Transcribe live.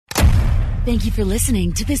Thank you for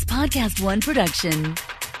listening to this Podcast One production.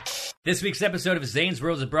 This week's episode of Zane's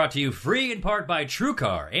World is brought to you free in part by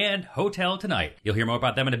TrueCar and Hotel Tonight. You'll hear more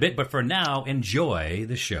about them in a bit, but for now, enjoy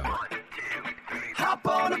the show. Hop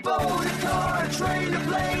on a boat, a car, a train, a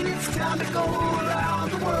plane. It's time to go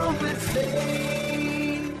around the world with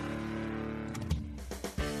Zane.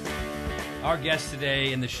 Our guests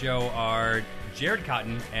today in the show are Jared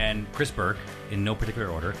Cotton and Chris Burke, in no particular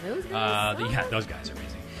order. Those guys? Yeah, those guys are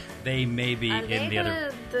amazing. They may be Are in they the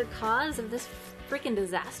other... the cause of this freaking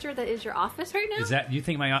disaster that is your office right now? Is that... You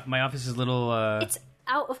think my office is a little... It's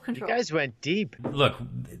out of control. You guys went deep. Look,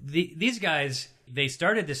 these guys, they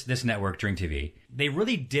started this network, Drink TV. They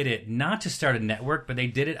really did it not to start a network, but they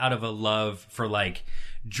did it out of a love for, like,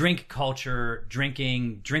 drink culture,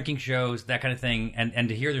 drinking shows, that kind of thing. And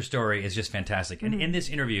to hear their story is just fantastic. And in this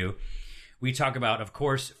interview, we talk about, of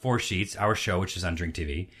course, Four Sheets, our show, which is on Drink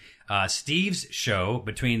TV. Steve's show,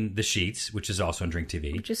 Between the Sheets, which is also on Drink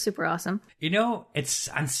TV. Which is super awesome. You know, it's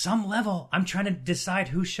on some level, I'm trying to decide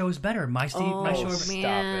whose show is better. My show or...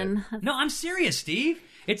 Man. No, I'm serious, Steve.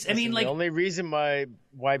 The only reason why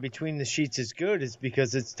Between the Sheets is good is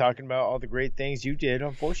because it's talking about all the great things you did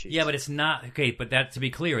on Four Sheets. Yeah, but it's not... Okay, but that, to be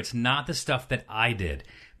clear, it's not the stuff that I did.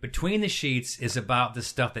 Between the Sheets is about the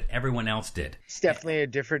stuff that everyone else did. It's definitely a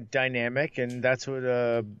different dynamic, and that's what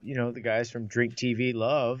the guys from Drink TV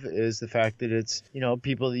love, is the fact that it's,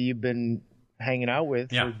 people that you've been hanging out with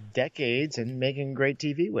for decades and making great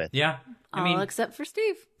TV with. Yeah. All except for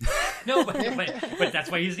Steve. No, but that's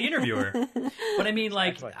why he's the interviewer. But I mean,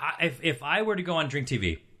 like, if I were to go on Drink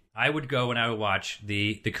TV, I would go and I would watch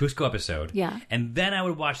the Cusco episode. Yeah. And then I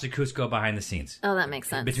would watch the Cusco behind the scenes. Oh, that makes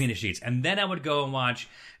sense. Between the Sheets. And then I would go and watch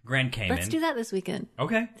Grand Cayman. Let's do that this weekend.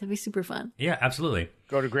 Okay. That'd be super fun. Yeah, absolutely.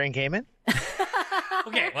 Go to Grand Cayman?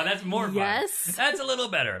 Okay, well, that's more fun. Yes. That's a little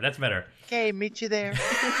better. That's better. Okay, meet you there.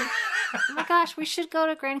 Oh my gosh, we should go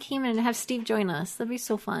to Grand Cayman and have Steve join us. That'd be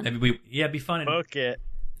so fun. It'd be fun. Book it.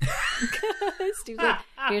 Steve's like,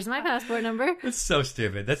 here's my passport number. It's so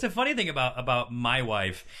stupid. That's the funny thing about my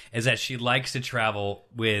wife, is that she likes to travel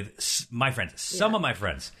with my friends. Some of my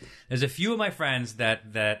friends. There's a few of my friends that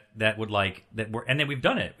would like that were, and then we've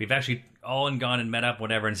done it. We've actually all gone and met up,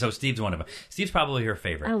 whatever. And so Steve's one of them. Steve's probably her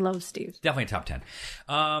favorite. I love Steve. Definitely top 10.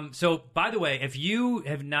 So, by the way, if you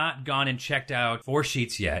have not gone and checked out Four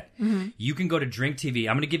Sheets yet, you can go to Drink TV.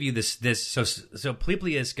 I'm going to give you this. So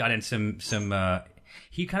Pleplius got in some.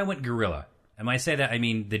 He kind of went guerrilla. And when I say that, I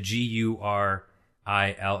mean the GURILL,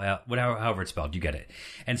 however it's spelled. You get it.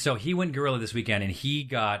 And so he went guerrilla this weekend, and he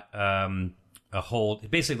got a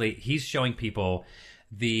hold. Basically, he's showing people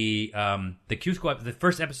the Cusco, the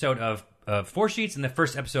first episode of Four Sheets and the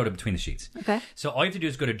first episode of Between the Sheets. Okay. So all you have to do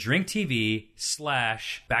is go to Drink TV /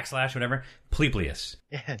 whatever, Pleplius.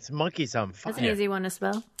 Yeah, it's monkeys on fire. That's an easy one to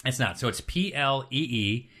spell. It's not. So it's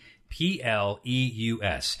PLEEPLEUS.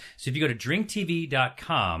 So if you go to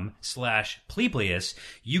drinktv.com / Pleplius,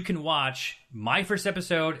 you can watch my first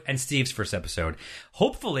episode and Steve's first episode.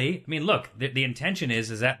 Hopefully, I mean, look, the intention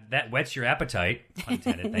is that whets your appetite, pun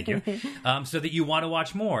intended, thank you, so that you want to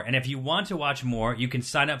watch more. And if you want to watch more, you can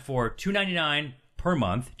sign up for $2.99 per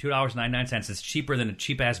month, $2.99. It's cheaper than a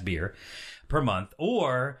cheap-ass beer per month.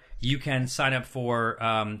 Or you can sign up for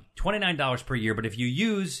 $29 per year, but if you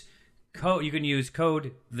use... you can use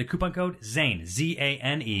the coupon code ZANE,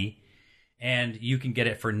 ZANE, and you can get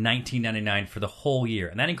it for $19.99 for the whole year,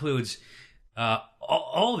 and that includes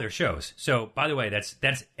all their shows. So, by the way, that's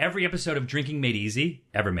every episode of Drinking Made Easy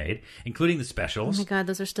ever made, including the specials. Oh my god,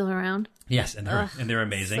 those are still around. Yes, and they're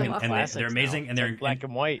amazing, so and they're amazing, and they're black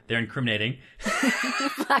and white. They're incriminating.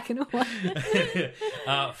 Black and white.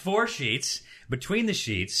 Four Sheets, Between the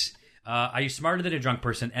Sheets. Are You Smarter Than a Drunk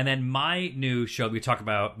Person? And then my new show we talk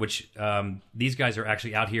about, which these guys are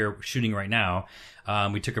actually out here shooting right now.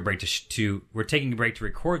 We took a break we're taking a break to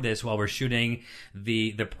record this while we're shooting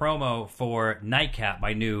the promo for Nightcap,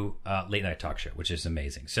 my new late night talk show, which is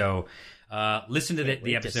amazing. So listen to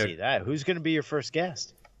the episode. To see that. Who's going to be your first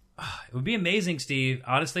guest? It would be amazing, Steve,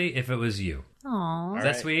 honestly, if it was you. Aww. Is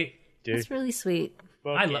that sweet? Dude. That's really sweet.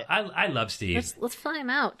 I love Steve. Let's fly him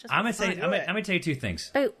out. I'm gonna tell you two things.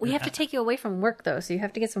 But we have to take you away from work though, so you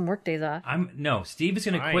have to get some work days off. Steve is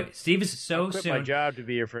gonna quit. Steve is so quit soon. My job to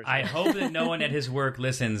be your first. I hope that no one at his work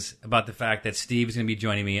listens about the fact that Steve is gonna be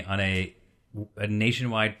joining me on a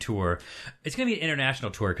nationwide tour. It's gonna be an international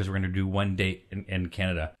tour because we're gonna do one date in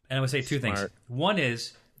Canada. And I'm gonna say two things. One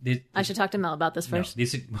is. I should talk to Mel about this first.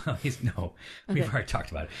 No, we've already talked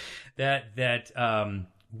about it.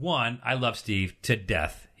 One, I love Steve to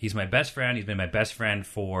death. He's my best friend. He's been my best friend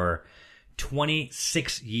for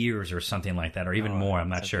 26 years or something like that, or even more. I'm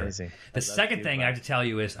not sure. Amazing. The second thing I have to tell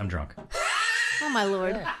you is I'm drunk. Oh, my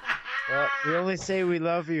Lord. Well, we only say we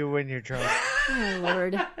love you when you're drunk. Oh, my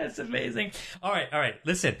Lord. That's amazing. All right.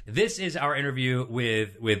 Listen, this is our interview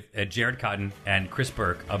with Jared Cotton and Chris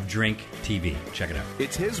Burke of Drink TV. Check it out.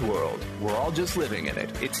 It's his world. We're all just living in it.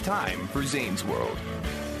 It's time for Zane's World.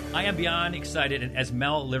 I am beyond excited as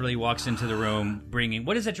Mel literally walks into the room bringing,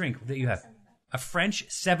 what is that drink that you have? A French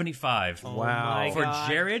 75. Wow. For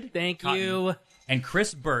Jared. Thank Cotton you. And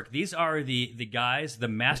Chris Burke. These are the guys, the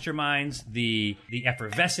masterminds, the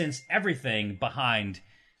effervescence, everything behind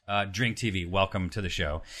Drink TV. Welcome to the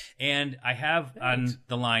show. And I have on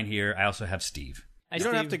the line here, I also have Steve. Hi, You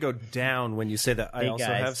don't have Steve. to go down when you say that. I Hey, also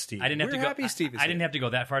guys. have Steve. I didn't have We're to go. happy Steve is I didn't here. have to go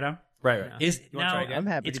that far down. Right. Is wanna now try again? I'm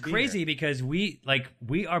happy it's to be crazy here. because we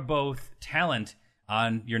are both talent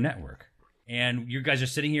on your network, and you guys are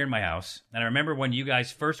sitting here in my house. And I remember when you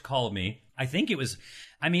guys first called me. I think it was.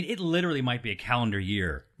 I mean, it literally might be a calendar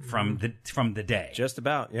year from the day. Just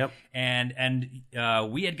about. Yep. And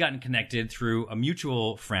we had gotten connected through a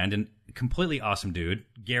mutual friend and completely awesome dude,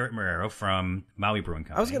 Garrett Marrero from Maui Brewing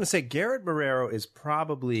Company. I was going to say Garrett Marrero is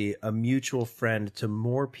probably a mutual friend to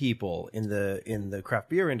more people in the craft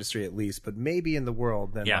beer industry, at least, but maybe in the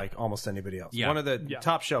world than like almost anybody else. Yeah. One of the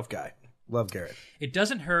top shelf guy. Love Garrett. It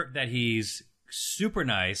doesn't hurt that he's super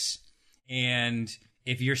nice, and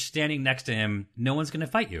if you're standing next to him, no one's going to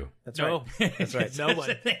fight you. That's right. That's right. No one.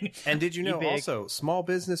 And did you know big. also small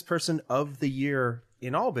business person of the year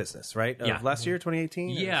in all business, right? Yeah. Of last year, 2018.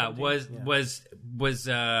 Yeah, was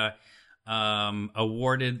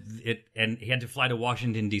awarded it, and he had to fly to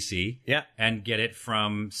Washington D.C. Yeah. and get it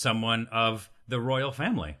from someone of the royal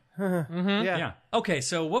family. Yeah. Okay,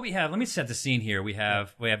 so what we have, let me set the scene here. We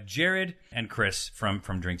have Jared and Chris from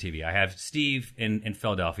Drink TV. I have Steve in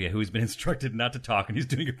Philadelphia, who's been instructed not to talk, and he's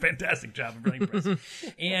doing a fantastic job. I'm really impressed.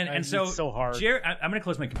 And so, It's so hard. Jared, I'm going to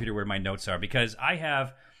close my computer where my notes are because I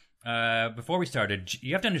have. Before we started,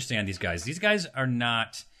 you have to understand these guys. These guys are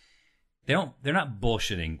not. They're not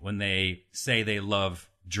bullshitting when they say they love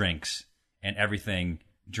drinks and everything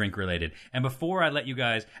drink related. And before I let you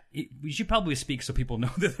guys, you should probably speak so people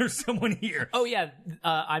know that there's someone here. Oh, yeah.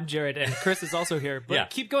 I'm Jared, and Chris is also here. But Yeah.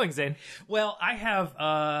 keep going, Zane. Well, I have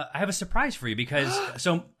a surprise for you because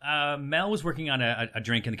Mel was working on a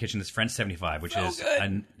drink in the kitchen, this French 75, which is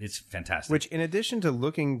it's fantastic. Which, in addition to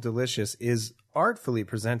looking delicious, is artfully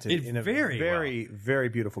presented It in a very very, very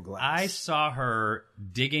beautiful glass. I saw her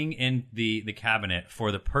digging in the cabinet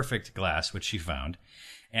for the perfect glass, which she found,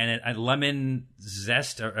 and a lemon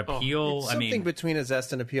zest or appeal. It's something between a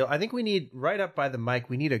zest and a peel. I think we need, right up by the mic,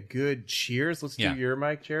 we need a good cheers. Let's Yeah. do your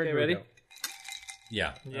mic, Jared. Okay, Here we ready? go.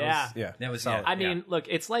 Yeah, Yeah. Yeah. that was Solid. yeah, I mean, look,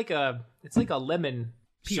 it's like a lemon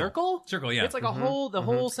circle. Circle, yeah. It's like a whole the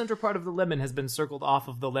whole center part of the lemon has been circled off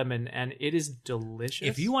of the lemon, and it is delicious.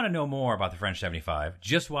 If you want to know more about the French 75,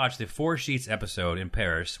 just watch the Four Sheets episode in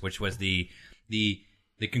Paris, which was the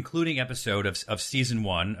concluding episode of season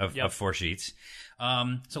 1 of Four Sheets.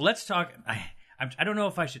 So let's talk. I don't know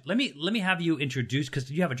if I should. Let me have you introduce, because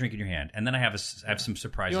you have a drink in your hand, and then I have some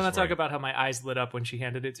surprises. you want for to talk about how my eyes lit up when she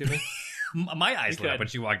handed it to me? my eyes lit up when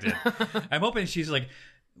she walked in. I'm hoping she's like,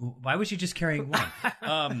 why was she just carrying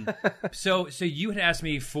one? So you had asked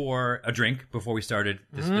me for a drink before we started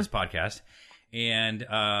this podcast, and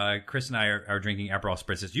Chris and I are drinking Aperol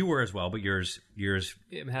Spritzes. You were as well, but yours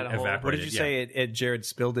It had a whole- evaporated. What did you say? Jared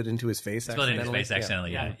spilled it into his face. Spilled it in his face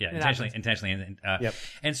accidentally. Yeah. Yeah. It Intentionally. Yep.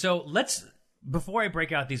 And so before I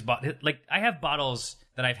break out these bottles, like I have bottles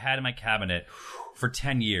that I've had in my cabinet for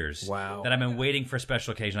 10 years. Wow. That I've been waiting for a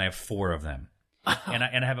special occasion. I have 4 of them. and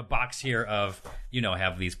I have a box here of, I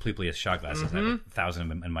have these Pleplius shot glasses. I have 1,000 of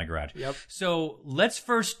them in my garage. Yep. So let's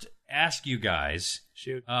first ask you guys,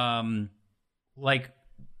 Shoot. like,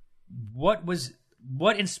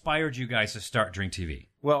 what inspired you guys to start Drink TV?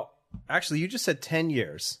 Well, actually, you just said 10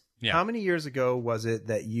 years. Yeah. How many years ago was it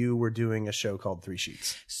that you were doing a show called Three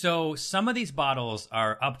Sheets? So some of these bottles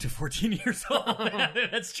are up to 14 years old.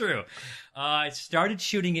 That's true. I started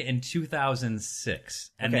shooting it in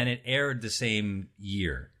 2006, and then it aired the same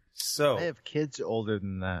year. So I have kids older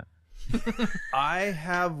than that. I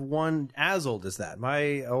have one as old as that.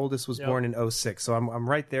 My oldest was born in 06, so I'm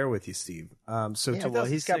right there with you, Steve. So Yeah, well,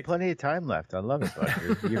 he's got 2006 plenty of time left. I love it,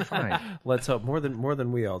 bud. You're fine. Let's hope more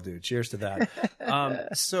than we all do. Cheers to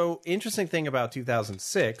that. So interesting thing about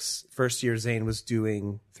 2006, first year Zane was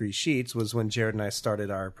doing Three Sheets, was when Jared and I started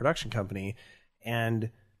our production company, and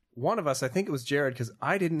one of us, I think it was Jared, because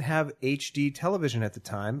I didn't have HD television at the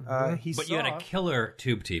time. But you had a killer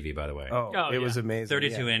tube TV, by the way. It was amazing.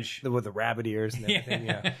 32 inch. With the rabbit ears and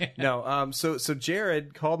everything. No, so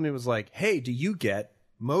Jared called me and was like, hey, do you get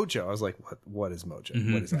Mojo. I was like, what is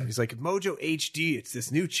Mojo? What is that? He's like, Mojo HD. It's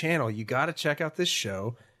this new channel. You got to check out this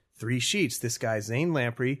show, Three Sheets. This guy, Zane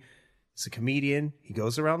Lamprey, is a comedian. He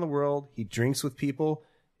goes around the world. He drinks with people.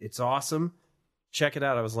 It's awesome. Check it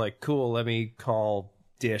out. I was like, cool. Let me call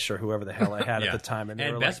Dish or whoever the hell I had at the time.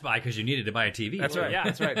 And Best Buy, because you needed to buy a TV. That's right. Yeah,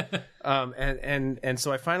 that's right. And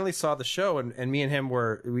so I finally saw the show, and me and him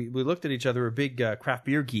we looked at each other. We were big craft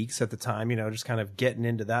beer geeks at the time, just kind of getting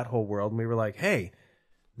into that whole world. And we were like, hey,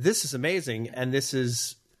 this is amazing. And this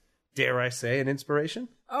is, dare I say, an inspiration?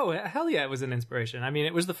 Oh, hell yeah, it was an inspiration. I mean,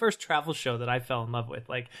 it was the first travel show that I fell in love with.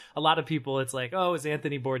 Like, a lot of people, it's like, oh, it's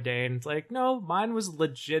Anthony Bourdain. It's like, no, mine was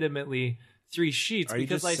legitimately Three Sheets. Are you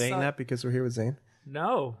just saying that because we're here with Zane?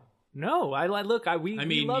 No. You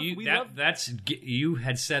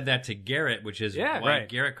had said that to Garrett, which is why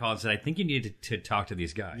Garrett called and said, I think you need to talk to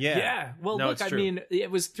these guys. Yeah. Well, no, look, I mean,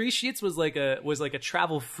 it was Three Sheets was like a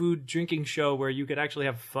travel food drinking show where you could actually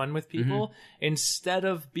have fun with people instead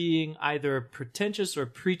of being either pretentious or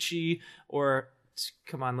preachy or,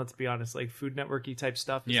 come on, let's be honest, like Food Network-y type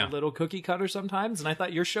stuff is a little cookie cutter sometimes. And I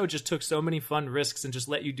thought your show just took so many fun risks and just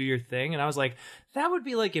let you do your thing. And I was like, that would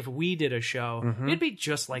be like if we did a show. It'd be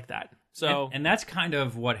just like that. So and that's kind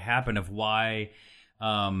of what happened of why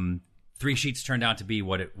Three Sheets turned out to be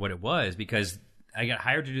what it was, because I got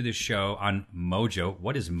hired to do this show on Mojo.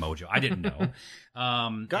 What is Mojo? I didn't know.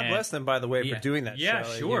 God bless them, by the way, for doing that show. Yeah,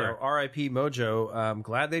 sure. R.I.P. Mojo. I'm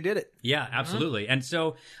glad they did it. Yeah, absolutely. And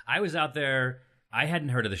so I was out there. I hadn't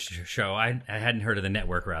heard of the show. I hadn't heard of the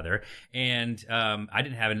network, rather. And I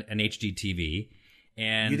didn't have an HD TV.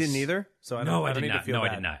 And you didn't either? So I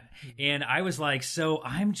did not. And I was like, so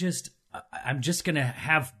I'm just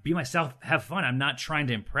gonna be myself, have fun. I'm not trying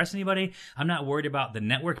to impress anybody. I'm not worried about the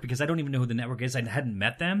network because I don't even know who the network is. I hadn't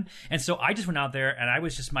met them. And so I just went out there and I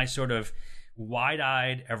was just my sort of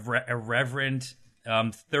wide-eyed, irreverent,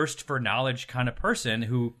 thirst for knowledge kind of person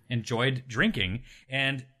who enjoyed drinking.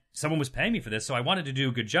 And someone was paying me for this, so I wanted to do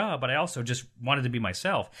a good job, but I also just wanted to be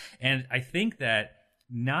myself. And I think that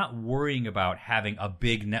not worrying about having a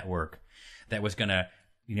big network that was going to,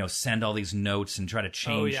 send all these notes and try to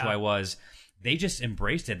change who I was, they just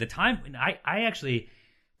embraced it. The time, I actually,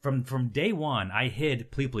 from day one, I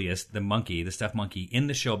hid Pleplius, the stuffed monkey, in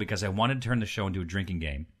the show because I wanted to turn the show into a drinking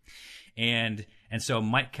game. And so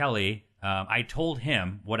Mike Kelly, I told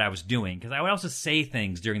him what I was doing because I would also say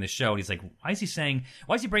things during the show. And he's like, why is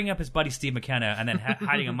he bringing up his buddy Steve McKenna and then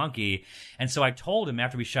hiding a monkey? And so I told him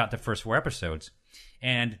after we shot the first 4 episodes,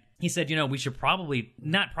 and he said, we should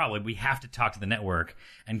we have to talk to the network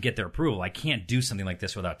and get their approval. I can't do something like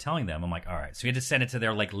this without telling them. I'm like, all right. So we had to send it to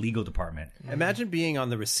their legal department. Imagine being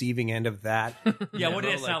on the receiving end of that. Yeah, what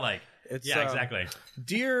did it sound like? Exactly.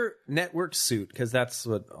 Dear network suit, because that's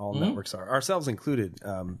what all networks are, ourselves included,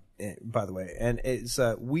 by the way. And it's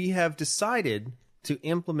we have decided to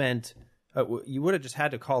implement. You would have just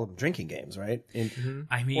had to call them drinking games, right?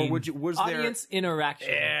 I mean, or was audience interaction?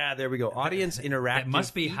 Yeah, there we go. Audience interaction. That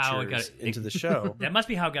must be how it got into the show. That must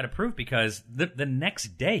be how it got approved because the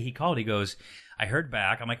next day he called. He goes, "I heard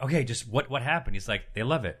back." I'm like, "Okay, just what happened?" He's like, "They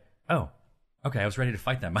love it." Oh. Okay, I was ready to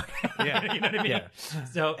fight them. Yeah, you know what I mean. Yeah.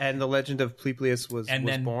 So, and the legend of Pleplius was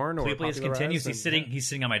born. Or Pleplius continues. He's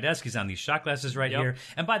sitting on my desk. He's on these shot glasses right here.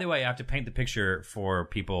 And by the way, I have to paint the picture for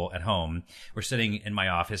people at home. We're sitting in my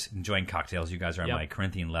office enjoying cocktails. You guys are on my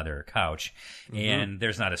Corinthian leather couch, and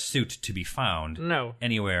there's not a suit to be found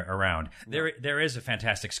anywhere around. There is a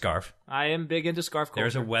fantastic scarf. I am big into scarf culture.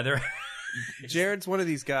 There's a weather. Jared's one of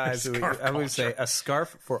these guys who I would say a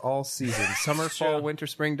scarf for all seasons. Summer, fall, winter,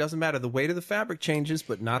 spring, doesn't matter. The weight of the fabric changes,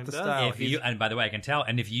 but not the style. And by the way, I can tell.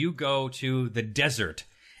 And if you go to the desert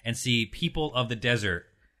and see people of the desert,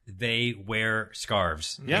 they wear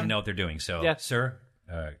scarves. Yeah. They know what they're doing. So, sir,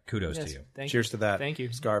 kudos to you. Cheers to that. Thank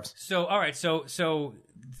you. Scarves. So, all right. So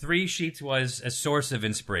Three Sheets was a source of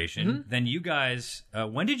inspiration. Then you guys,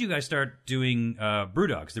 when did you guys start doing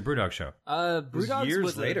Brewdogs, the Brewdog show? Brewdogs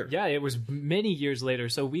years later. It was many years later.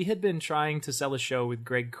 So we had been trying to sell a show with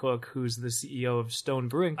Greg Cook, who's the CEO of Stone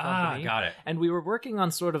Brewing Company. Got it. And we were working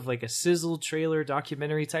on sort of like a sizzle trailer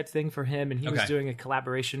documentary type thing for him. And he was doing a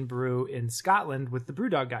collaboration brew in Scotland with the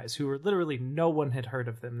Brewdog guys, who were literally no one had heard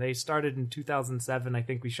of them. They started in 2007. I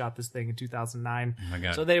think we shot this thing in 2009. Oh my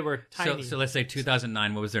God. So they were tiny. So let's say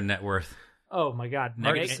 2009. What was their net worth? Oh my God!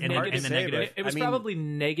 It was probably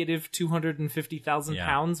negative 250,000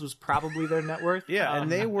 pounds was probably their net worth. Yeah,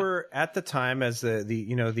 and they were at the time, as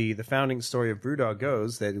the founding story of Brewdog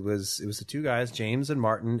goes, that it was the 2 guys, James and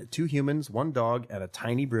Martin, 2 humans, 1 dog, at a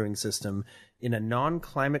tiny brewing system in a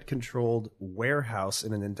non-climate controlled warehouse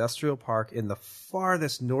in an industrial park in the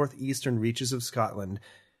farthest northeastern reaches of Scotland.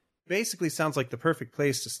 basically sounds like the perfect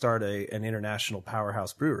place to start an international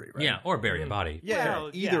powerhouse brewery, right? Yeah, or bury a body. Yeah,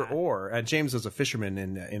 Well, either yeah. or. James was a fisherman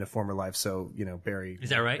in a former life, so Barry. Is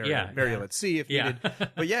that right? Barry, let's see if Yeah.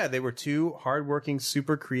 needed. But yeah, they were two hardworking,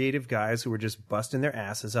 super creative guys who were just busting their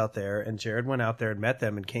asses out there. And Jared went out there and met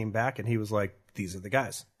them and came back, and he was like, "These are the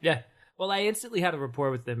guys." Yeah. Well, I instantly had a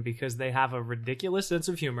rapport with them because they have a ridiculous sense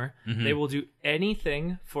of humor. They will do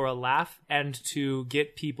anything for a laugh and to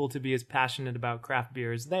get people to be as passionate about craft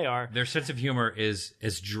beer as they are. Their sense of humor is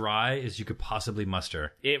as dry as you could possibly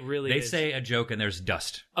muster. It really They is. say a joke and there's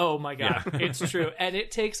dust. Oh my God. It's true. And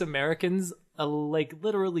it takes Americans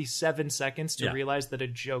literally 7 seconds to Yeah. realize that a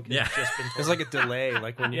joke has Yeah. just been told. There's like a delay,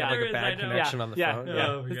 like when you Yeah. have There like a is, bad I know. connection on the phone.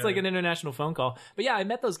 Yeah. It's like an international phone call. But yeah, I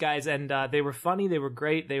met those guys and they were funny. They were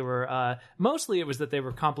great. They were mostly it was that they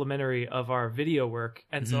were complimentary of our video work.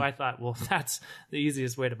 And so I thought, well, that's the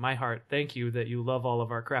easiest way to my heart. Thank you that you love all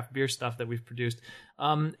of our craft beer stuff that we've produced.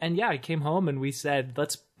 And yeah, I came home and we said,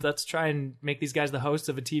 let's try and make these guys the hosts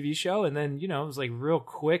of a TV show. And then, it was like real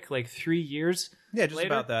quick, like 3 years. Yeah, just later.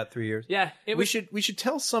 about that. 3 years. Yeah, We should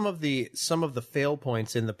tell some of the fail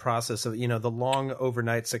points in the process of the long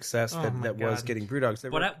overnight success that was God. getting Brewdogs.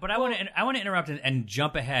 But I want to interrupt and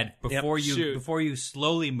jump ahead before shoot. before you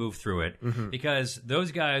slowly move through it because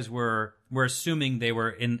those guys we're assuming they were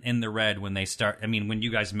in the red when they start. I mean, when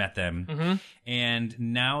you guys met them, and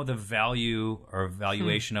now the value or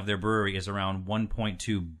valuation of their brewery is around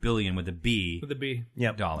 1.2 billion with a B. With a B.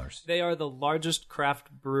 Yep. dollars. They are the largest craft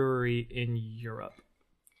brewery in Europe.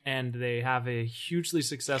 And they have a hugely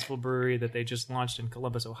successful brewery that they just launched in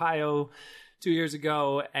Columbus, Ohio 2 years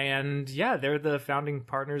ago. And yeah, they're the founding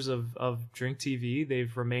partners of Drink TV.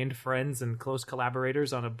 They've remained friends and close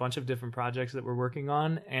collaborators on a bunch of different projects that we're working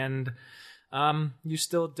on. And you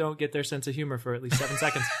still don't get their sense of humor for at least 7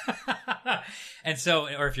 seconds. And so,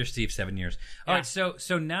 or if you're Steve, 7 years. All right, so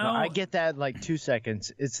now I get that in like 2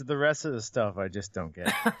 seconds. It's the rest of the stuff I just don't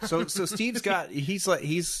get. So Steve's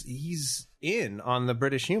he's in on the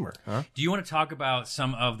British humor, huh? Do you want to talk about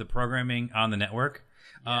some of the programming on the network?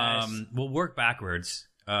 Yes. We'll work backwards.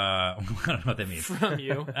 I don't know what that means. From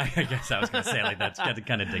you. I guess I was going to say like that's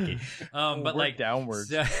kind of dicky. But work like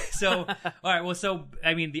downwards. So all right. Well, so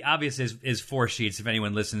I mean, the obvious is 4 Sheets. If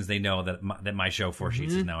anyone listens, they know that my show 4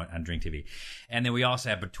 Sheets is now on Drink TV. And then we also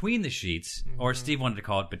have Between the Sheets, or Steve wanted to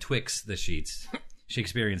call it Betwixt the Sheets.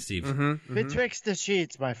 Shakespearean Steve. Betwixt the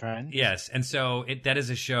sheets, my friend. Yes, and so that is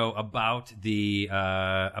a show about the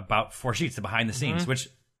about 4 Sheets, the behind the scenes, which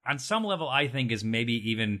on some level I think is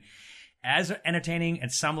maybe even as entertaining,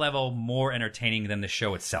 at some level more entertaining than the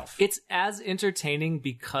show itself. It's as entertaining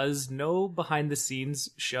because no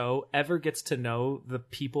behind-the-scenes show ever gets to know the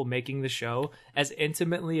people making the show as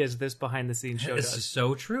intimately as this behind-the-scenes show This does. is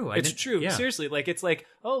so true. It's true. Yeah. Seriously. It's like,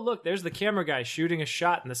 oh, look, there's the camera guy shooting a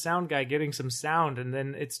shot and the sound guy getting some sound. And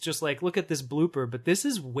then it's just like, look at this blooper. But this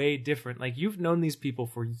is way different. Like, you've known these people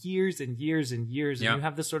for years and years and years. And Yeah. you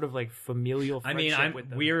have this sort of like familial friendship with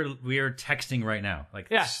them. we're texting right now. Like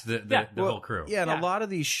Yeah. the whole crew. Yeah, and Yeah. a lot of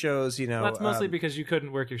these shows, That's mostly because you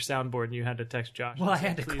couldn't work your soundboard and you had to text Josh. Well, I and say,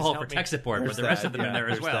 had to "Please call help for me." tech support with the rest of them in there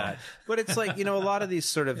as there's well. that. But it's like, a lot of these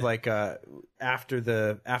sort of like after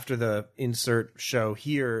the insert show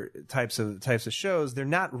here types of shows, they're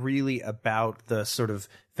not really about the sort of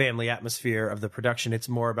family atmosphere of the production. It's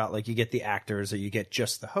more about like you get the actors or you get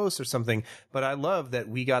just the host or something. But I love that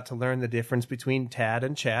we got to learn the difference between Tad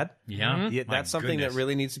and Chad. Yeah, Yeah, My that's something goodness. that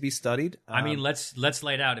really needs to be studied. I mean, let's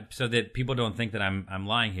lay it out so that people don't think that I'm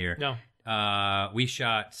lying here. No. We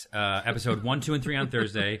shot episode 1, 2, and 3 on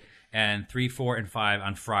Thursday, and 3, 4, and 5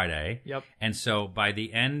 on Friday. Yep. And so by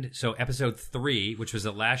the end, so episode 3, which was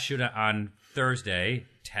the last shoot on Thursday,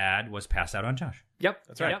 Tad was passed out on Josh. Yep.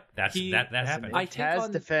 That's right. That happened. In I think Tad's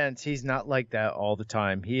on- defense, he's not like that all the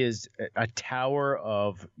time. He is a tower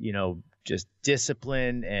of, just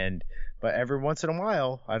discipline but every once in a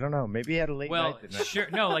while, I don't know, maybe he had a late Well, night. that night. sure.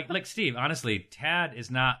 No, like Steve, honestly, Tad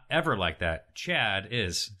is not ever like that. Chad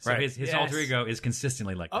is. So Right. his Yes. alter ego is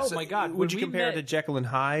consistently like that. Oh my God. would when you we compare met- it to Jekyll and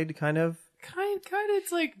Hyde, kind of? Kind of.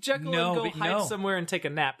 It's like Jekyll No, and go but hide no. somewhere and take a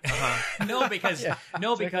nap. No, because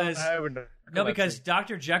No, because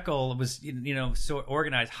Dr. Jekyll was so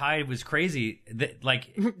organized. Hyde was crazy. That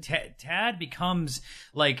like Tad becomes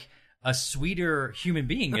like a sweeter human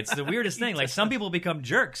being. It's the weirdest thing. Like some people become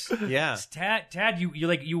jerks. Yeah. Tad,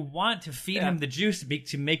 you want to feed him the juice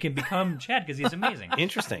to make him become Chad because he's amazing.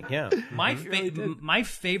 Interesting, yeah. My my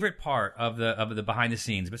favorite part of the behind the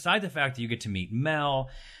scenes, besides the fact that you get to meet Mel,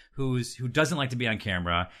 who doesn't like to be on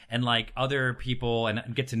camera and like other people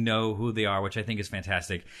and get to know who they are, which I think is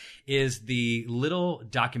fantastic, is the little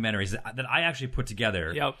documentaries that I actually put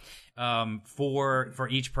together. Yep. For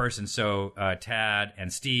each person. So Tad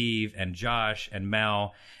and Steve and Josh and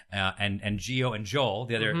Mel and Gio and Joel,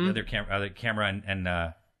 the other camera and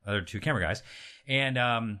other two camera guys,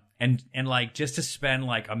 and like just to spend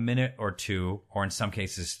like a minute or two, or in some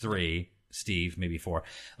cases 3, Steve maybe 4,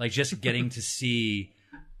 like just getting to see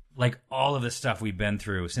like all of the stuff we've been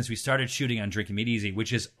through since we started shooting on Drinking Made Easy,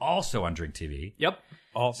 which is also on Drink TV. Yep.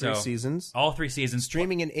 All 3 seasons. All 3 seasons.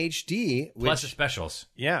 Streaming in HD. Plus the specials.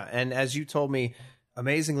 Yeah, and as you told me,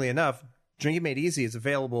 amazingly enough, Drinking Made Easy is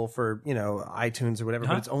available for, iTunes or whatever,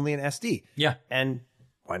 but it's only in SD. Yeah. And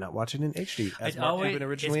why not watch it in HD, as Mark Cuban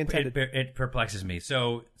originally intended? It perplexes me.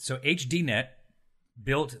 So HDNet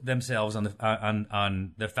built themselves on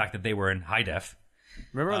the fact that they were in high def.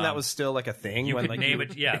 Remember when that was still like a thing? You when, could name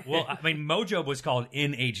it, yeah. Well, I mean, Mojo was called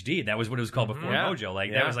in HD. That was what it was called before Mojo.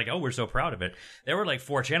 Like that was like, oh, we're so proud of it. There were like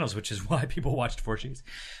 4 channels, which is why people watched 4 Sheets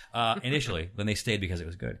initially. Then they stayed because it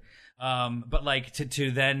was good. But like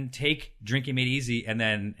to then take Drinking Made Easy and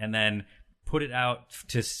then put it out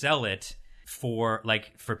to sell it for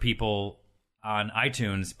people on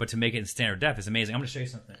iTunes, but to make it in standard def is amazing. I'm going to show you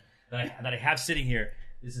something that I have sitting here.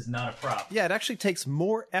 This is not a prop. Yeah, it actually takes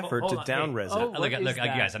more effort to down-res it. Look,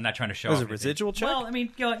 guys, I'm not trying to show. Was it residual check? Well, I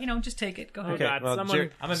mean, just take it. Go ahead. Okay, well, I'm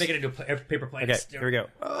gonna make it into a paper plate. Okay, here we go.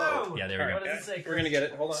 Oh, yeah, there we go. What does it say? We're gonna get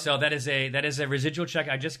it. Hold on. So that is a residual check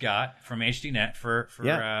I just got from HDNet for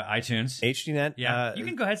iTunes. HDNet. Yeah, you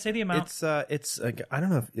can go ahead say the amount. It's I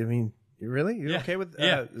don't know if really you're okay with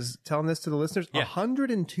telling this to the listeners? Yeah.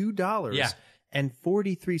 $102. Yeah. And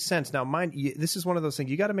 43 cents. Now, this is one of those things.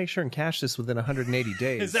 You got to make sure and cash this within 180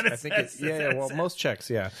 days. Is that a sense? Yeah. Well, most checks,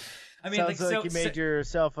 yeah. I mean, sounds like you made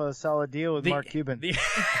yourself a solid deal with Mark Cuban.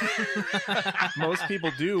 Most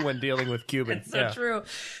people do when dealing with Cuban. It's so true.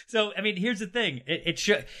 So, I mean, here's the thing.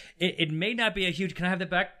 It may not be a huge. Can I have that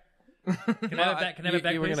back? Can I have it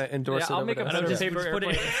back? You were going to endorse it. I'll make a over paper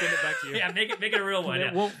airplane and send it back to you. Yeah, make it a real one.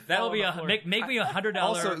 Yeah. That'll be make me $100.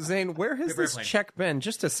 Also, Zane, where has this check been?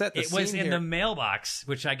 Just to set the scene It was in here. the mailbox,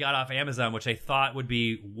 which I got off Amazon, which I thought would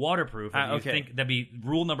be waterproof. And you think that'd be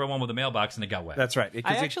rule number 1 with the mailbox, and it got wet. That's right.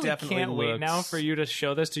 I actually can't wait now for you to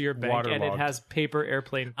show this to your bank, and it has paper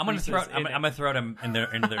airplane. I'm gonna throw it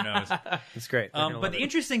into their nose. It's great. But the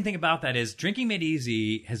interesting thing about that is Drinking Made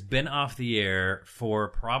Easy has been off the air for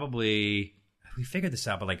probably. We figured this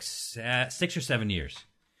out, but like 6 or 7 years.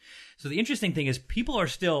 So the interesting thing is people are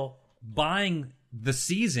still buying the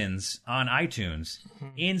seasons on iTunes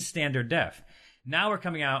in standard def. Now we're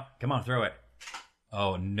coming out. Come on, throw it.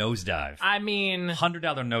 Oh, nosedive. I mean, $100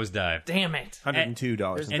 nosedive. Damn it.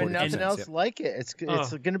 $102. There's been nothing else like it. It's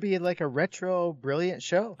going to be like a retro, brilliant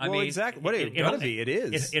show. I mean, exactly. What it's going to be, it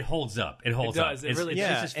is. It holds up. It holds up. It really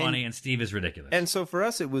does. It's just funny, and Steve is ridiculous. And so for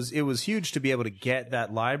us, it was huge to be able to get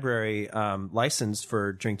that library licensed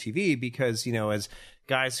for Drink TV because, as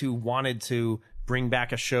guys who wanted to bring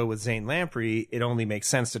back a show with Zane Lamprey, it only makes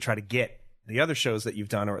sense to try to get the other shows that you've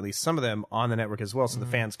done, or at least some of them, on the network as well. So the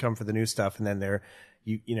fans come for the new stuff, and then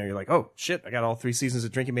you're like, oh shit, I got all 3 seasons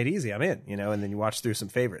of Drinking Made Easy, I'm in, and then you watch through some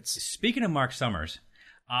favorites. Speaking of Mark Summers,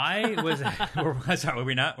 I was sorry, were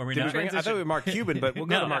we not? I thought we were Mark Cuban, but we'll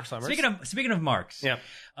go to Mark Summers. Speaking of Marks, yeah,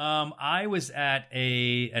 I was at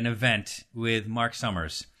an event with Mark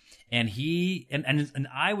Summers. And he and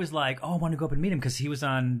I was like, oh, I want to go up and meet him because he was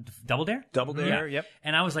on Double Dare. Double Dare, yep.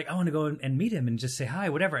 And I was like, I want to go and meet him and just say hi,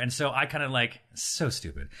 whatever. And so I kind of so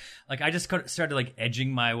stupid. Like I just started like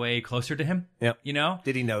edging my way closer to him. Yep.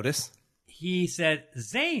 Did he notice? He said,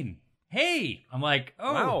 Zane, hey. I'm like,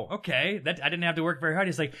 oh, wow. Okay. I didn't have to work very hard.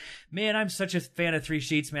 He's like, man, I'm such a fan of 3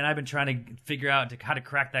 Sheets, man. I've been trying to figure out how to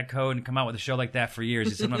crack that code and come out with a show like that for years.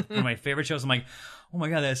 It's one of my favorite shows. I'm like, oh my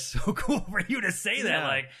God, that's so cool for you to say that. Yeah.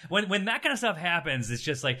 Like when that kind of stuff happens, it's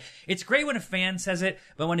just like, it's great when a fan says it,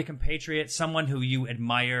 but when a compatriot, someone who you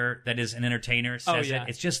admire that is an entertainer says it,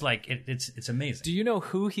 it's just like, it's amazing. Do you know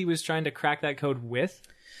who he was trying to crack that code with?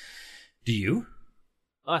 Do you?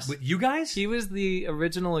 Us. With you guys? He was the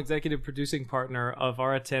original executive producing partner of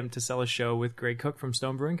our attempt to sell a show with Greg Cook from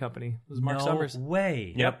Stone Brewing Company. It was Mark Summers. No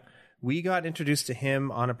way. Yep. We got introduced to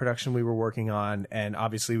him on a production we were working on, and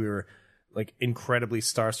obviously we were like incredibly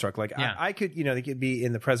starstruck. Like I could, they could be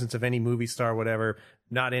in the presence of any movie star, whatever.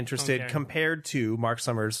 not interested, compared to Mark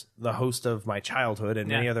Summers, the host of my childhood and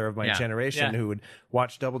many other of my generation who would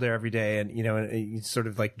watch Double Dare every day and, and sort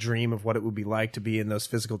of like dream of what it would be like to be in those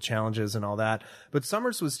physical challenges and all that. But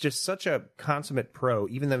Summers was just such a consummate pro,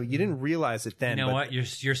 even though you didn't realize it then. You know what?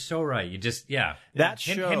 You're so right. You just, that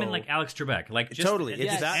show. Him and like Alex Trebek. Like just, totally.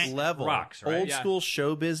 It's that level. Rocks, right? Old school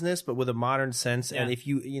show business, but with a modern sense. And if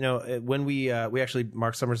when we actually,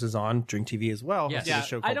 Mark Summers is on Drink TV as well. Yes. He has a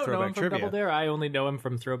show called I don't know him from Trivia. Double Dare. I only know him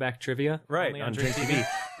from Throwback Trivia. Right, on Drink TV.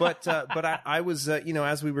 But I was,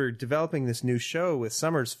 as we were developing this new show with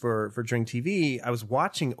Summers for Drink TV, I was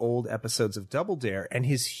watching old episodes of Double Dare, and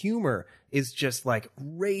his humor is just like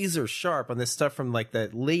razor sharp on this stuff from like the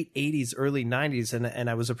late 80s, early 90s, and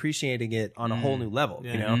I was appreciating it on a whole new level,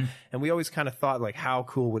 And we always kind of thought, like, how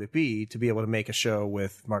cool would it be to be able to make a show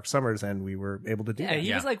with Mark Summers, and we were able to do that.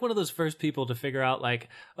 He was like one of those first people to figure out, like,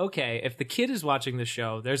 okay, if the kid is watching the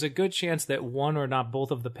show, there's a good chance that one or not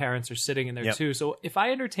both of the parents are sitting in there too. So if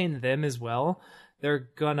I entertain them as well, they're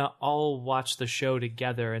gonna all watch the show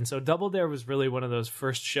together. And so Double Dare was really one of those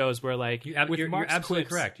first shows where, like, you're absolutely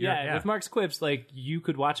correct. With Mark's quips, like, you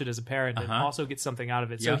could watch it as a parent and also get something out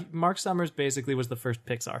of it. So Mark Summers basically was the first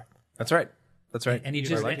Pixar. That's right. That's right. And he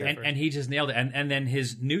just he just nailed it. And then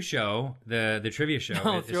his new show, the trivia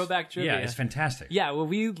show, Throwback Trivia. Yeah, it's fantastic. Yeah, well,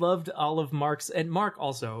 we loved all of Mark's, and Mark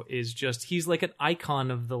also is just, he's like an icon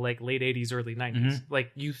of the like late 80s, early 90s.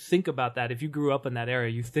 Like, you think about that. If you grew up in that era,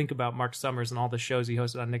 you think about Mark Summers and all the shows he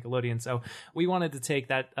hosted on Nickelodeon. So we wanted to take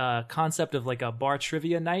that concept of like a bar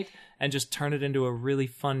trivia night and just turn it into a really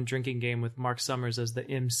fun drinking game with Mark Summers as the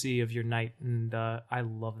MC of your night. And I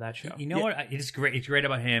love that show. You know what? It's great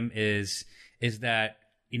about him is that,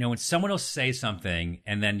 when someone will say something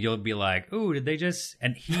and then you'll be like, "Ooh, did they just?"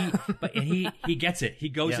 And he gets it. He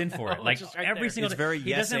goes in for it. Like every single. It's very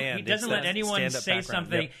he doesn't let anyone say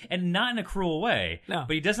something, and not in a cruel way. No.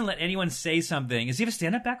 But he doesn't let anyone say something. Does he have a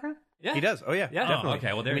stand-up background? Yeah. He does. Oh yeah, definitely.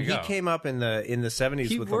 Okay, well there you go. He came up in the 70s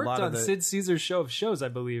He with worked a lot on of the Sid Caesar's show of shows, I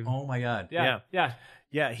believe. Oh my God. Yeah.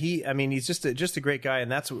 Yeah, he's just a great guy,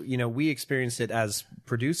 and that's, we experienced it as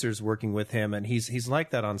producers working with him, and he's like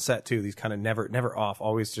that on set too. He's kind of never off,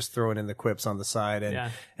 always just throwing in the quips on the side,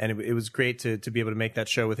 and it was great to be able to make that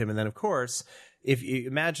show with him. And then of course, if you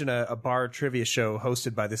imagine a bar trivia show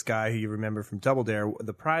hosted by this guy who you remember from Double Dare,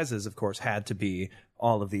 the prizes of course had to be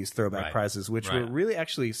all of these throwback prizes, which were really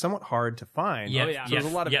actually somewhat hard to find. Yeah, so there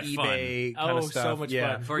was a lot of eBay kind of stuff. So much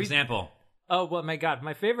fun. For example. Oh, well, my God.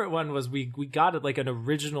 My favorite one was we got it like an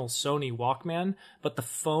original Sony Walkman, but the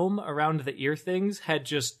foam around the ear things had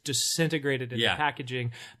just disintegrated in the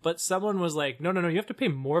packaging. But someone was like, no, you have to pay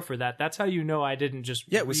more for that. That's how you know I didn't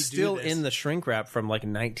just it was still this. in the shrink wrap from like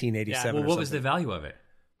 1987 Well, what was the value of it?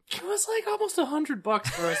 It was like almost $100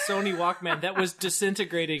 for a Sony Walkman that was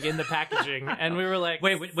disintegrating in the packaging. And we were like...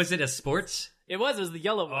 Wait, was it a sports? It was the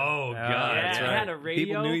yellow one. Oh, God. Yeah, that's it right. had a radio.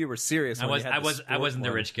 People knew you were serious. I wasn't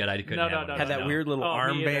the rich kid. I couldn't have one. Had that weird little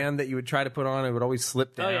armband that you would try to put on. It would alys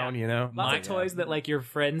slip down, Lots of toys that like your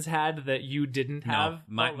friends had that you didn't have.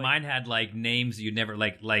 No, mine had like names you'd never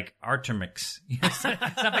like Artemix.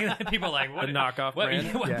 Something that people are like, what? A knockoff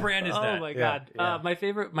brand? What brand is that? Oh my God.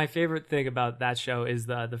 My favorite thing about that show is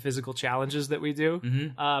the physical challenges that we do,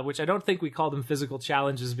 which I don't think we call them physical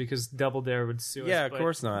challenges because Double Dare would sue us. Yeah, of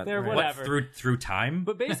course not. They're Right. whatever. Through time?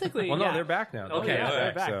 But basically, well, no, they're back now. Okay,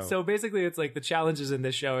 they're back. So basically, it's like the challenges in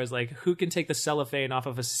this show is like who can take the cellophane off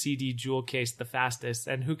of a CD jewel case the fastest,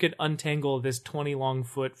 and who can untangle this 20 long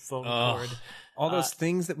foot phone cord. All those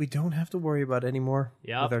things that we don't have to worry about anymore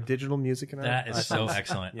with our digital music and that is so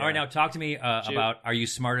excellent. All right, now talk to me about Are You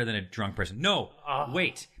Smarter Than a Drunk Person? No,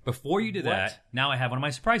 wait. Before you do that, now I have one of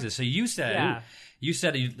my surprises. So you said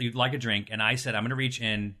you'd like a drink, and I said I'm going to reach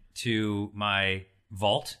in to my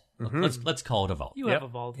vault. Let's call it a vault. You have a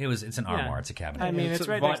vault. It's an armoire. It's a cabinet. I mean, it's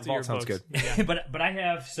right next to your sounds books. good. but I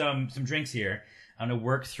have some drinks here. I'm going to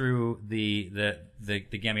work through the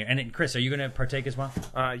gamut. And Chris, are you going to partake as well?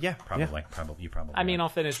 Yeah, probably. You probably. I mean, I'll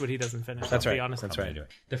finish what he doesn't finish. That's I'll right. Be honest. That's right.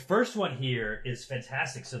 The first one here is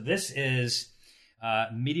fantastic. So this is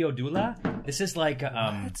Mediodula. This is like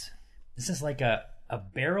a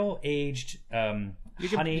barrel aged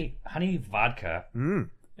honey vodka.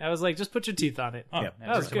 I was like, just put your teeth on it. Oh,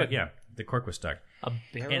 that was good. Yeah, the cork was stuck. A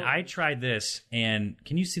barrel. And I tried this, and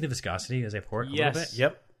can you see the viscosity as I pour it a little bit?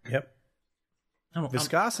 Yep.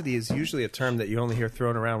 Viscosity is usually a term that you only hear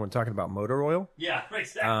thrown around when talking about motor oil. Yeah,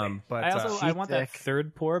 exactly. But I want that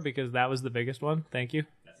third pour because that was the biggest one. Thank you.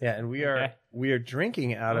 Yeah, and we are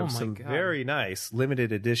drinking out of some very nice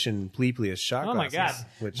limited edition Pleplius shot glasses. Oh my God!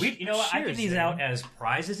 Which I give these out as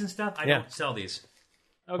prizes and stuff. I don't sell these.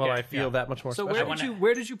 Okay. Well, I feel that much more So special.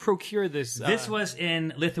 where did you procure this? This was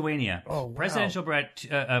in Lithuania. Oh, wow. Presidential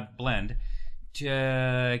blend.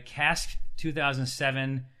 Cask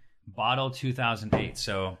 2007, bottle 2008.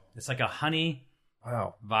 So it's like a honey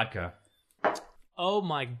Wow. vodka. Oh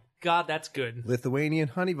my god, that's good. Lithuanian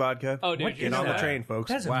honey vodka. Oh, dude, Get on the train, folks.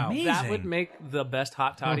 That's wow. amazing. That would make the best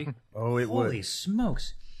hot toddy. Oh, it Holy would.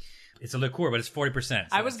 smokes. It's a liqueur, but it's 40%. So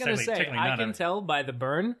I was gonna say, technically I not can a- tell by the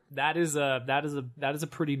burn that is a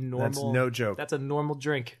pretty normal. That's no joke. That's a normal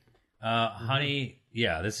drink. honey,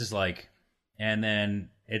 yeah, this is like, and then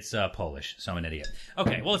it's Polish, so I'm an idiot.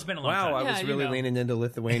 Okay, well, it's been a long Wow, time. I was you really know. leaning into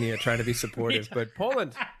Lithuania, trying to be supportive, but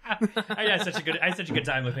Poland. I had such a good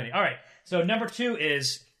time with Lithuania. All right, so number 2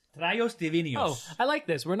 is Trajos Divinios. Oh, I like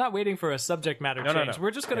this. We're not waiting for a subject matter no, change. no.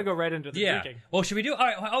 We're just gonna go right into the yeah. drinking. Well, should we do? All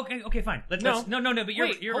right. Okay. Fine. Let's. No. But you're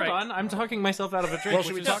Wait, you're hold right. on. I'm talking myself out of a drink. Well, should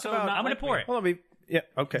which we is talk so about- not I'm gonna like pour me. it. Hold on, yeah,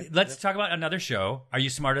 okay. Let's talk about another show. Are You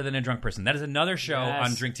Smarter Than a Drunk Person? That is another show Yes.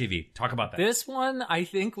 on Drink TV. Talk about that. This one, I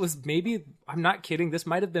think, was maybe, I'm not kidding, this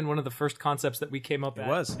might have been one of the first concepts that we came up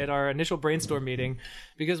at our initial brainstorm meeting,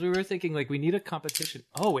 because we were thinking, like, we need a competition.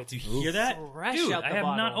 Oh, it's Hear that? fresh Dude, out the I have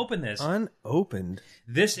not bottle. opened this. Unopened.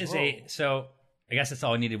 This is so I guess that's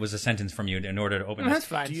all I needed was a sentence from you in order to open this. That's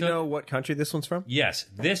fine. Do you know what country this one's from? Yes,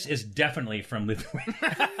 this is definitely from Lithuania.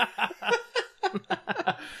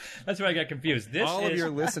 That's where I got confused. This All is of your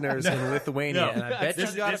listeners in Lithuania, and I bet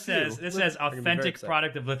this, you got this a few. says this says very authentic upset.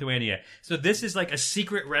 product of Lithuania. So this is like a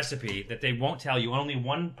secret recipe that they won't tell you. Only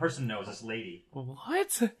one person knows. This lady.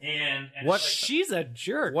 What? And What- it's She's a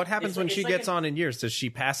jerk. What happens It's when like- she it's like gets a- on in years? Does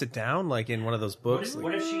she pass it down like in one of those books?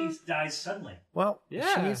 what if she dies suddenly? Well,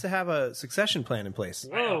 Yeah. she needs to have a succession plan in place.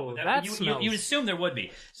 Whoa, that you smells. would assume there would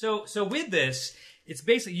be. So with this, it's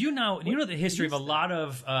basically you know the history of a lot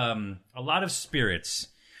of spirits.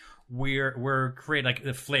 Were created like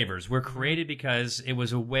the flavors were created because it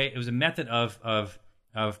was a method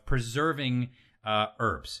of preserving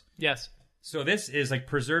herbs. Yes. So this is like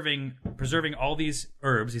preserving all these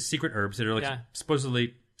herbs, these secret herbs that are like Yeah.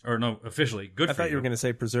 supposedly or no officially good I for thought you were going to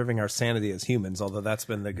say preserving our sanity as humans, although that's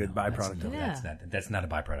been the good byproduct of it. That's not a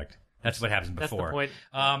byproduct. That's what happens That's the before. point.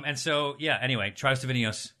 And so yeah. Anyway, Trajos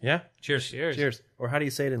Divinios. Yeah. Cheers. Cheers. Or how do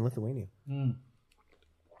you say it in Lithuanian?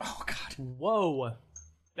 Oh God. Whoa.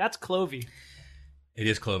 That's clovey. It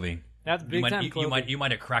is clovey. That's big time clovey. You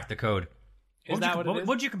might have cracked the code. Is that what it is?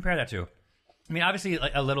 What'd you compare that to? I mean, obviously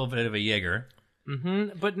like a little bit of a Jaeger.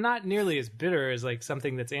 But not nearly as bitter as like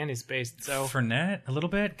something that's anise-based. So Fernet, a little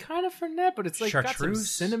bit. kind of Fernet, but it's like got some Chartreuse?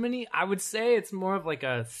 cinnamony. I would say it's more of like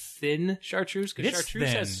a thin chartreuse, because It's chartreuse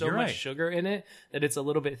thin. has so You're much right. sugar in it that it's a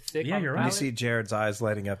little bit thick. Yeah, on the you're You right. palate. see Jared's eyes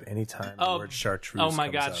lighting up anytime the word chartreuse Oh my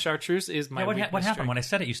comes god, up. chartreuse is my Yeah, what weakness happened drink. when I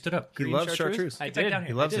said it? You stood up. He Green loves chartreuse. I Get back did. down here.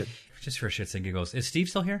 He loves I did. it. Just for shits and giggles. Is Steve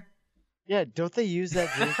still here? Yeah, don't they use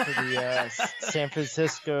that drink for the San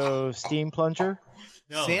Francisco steam plunger?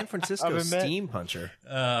 No. San Francisco I've met- steam puncher.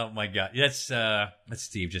 Oh my god, that's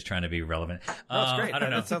Steve just trying to be relevant. That's great. I don't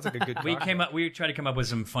know. That sounds like a good cocktail. We tried to come up with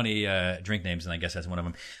some funny drink names, and I guess that's one of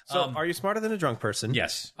them. So, are you smarter than a drunk person?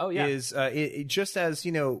 Yes. Oh yeah. Is it just as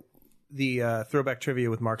you know, the throwback trivia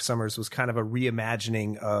with Mark Summers was kind of a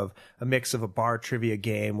reimagining of a mix of a bar trivia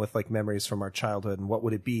game with like memories from our childhood and what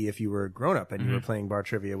would it be if you were a grown up and you were playing bar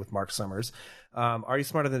trivia with Mark Summers. Are You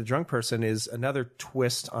Smarter Than a Drunk Person is another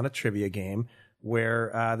twist on a trivia game where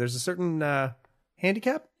there's a certain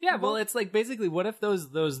handicap. Yeah, well, it's like basically, what if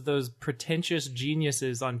those pretentious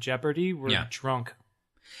geniuses on Jeopardy were Yeah. drunk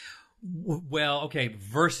Well, okay.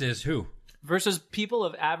 Versus who? versus people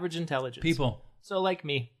of average intelligence? People. So like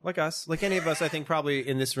me. Like us, like any of us, I think probably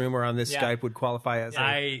in this room or on this Yeah. Skype would qualify as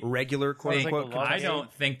a regular quote unquote. I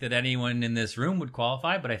don't think that anyone in this room would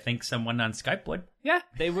qualify, but I think someone on Skype would. Yeah,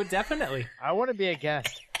 they would definitely. I want to be a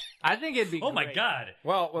guest. I think it'd be. Oh my great. god!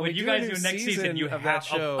 Well, when we you do guys a new do next season, you of have that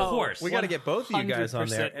show, of course. we got to get both of you guys on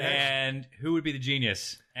there. 100%. And who would be the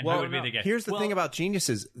genius? And who would be the guest? Here's the thing about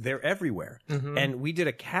geniuses. They're everywhere. And we did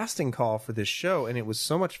a casting call for this show, and it was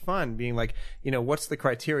so much fun being like, you know, what's the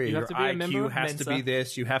criteria? You Your have to be a member IQ of has to Mensa. be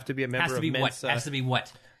this. You have to be a member has to be of what? Mensa. Has to be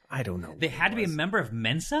what? I don't know. They had to be a member of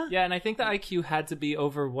Mensa. Yeah, and I think the IQ had to be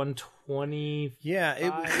over 120. Yeah,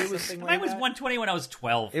 it was something I like was that. 120 when I was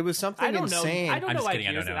 12. it was something I don't know. insane. I don't I'm know just kidding,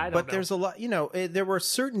 I IQs, don't know. and I don't But know. there's a lot, you know, there were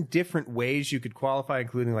certain different ways you could qualify,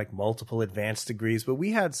 including like multiple advanced degrees. But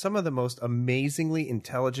we had some of the most amazingly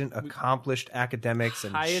intelligent, accomplished academics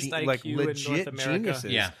and Highest like IQ in legit North America.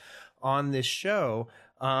 geniuses Yeah. on this show.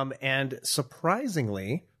 And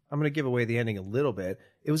surprisingly, I'm going to give away the ending a little bit.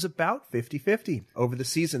 It was about 50-50 over the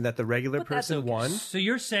season that the regular But that's person okay. won. So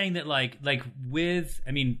you're saying that like with,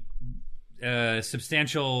 I mean,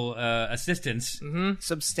 substantial assistance.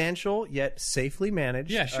 Substantial yet safely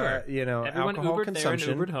managed. Yeah, sure. Everyone alcohol Ubered consumption.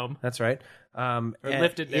 there and Ubered home. That's right. Or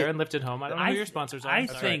lifted there and lifted home. I don't know who your sponsors are. I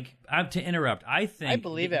think, to interrupt, I think... I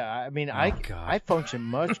believe it. I mean, I function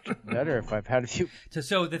much better if I've had a few.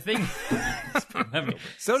 So the thing...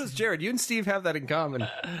 So does Jared. You and Steve have that in common.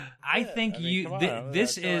 I think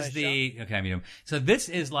this is the... Okay, I mean, so this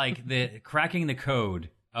is like the cracking the code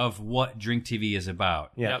of what Drink TV is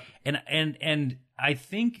about. Yeah. Yep. And I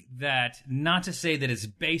think that, not to say that it's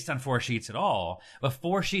based on Four Sheets at all, but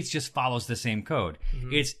Four Sheets just follows the same code.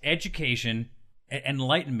 It's education,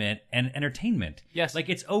 enlightenment, and entertainment. Yes. Like,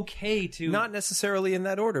 it's okay to... Not necessarily in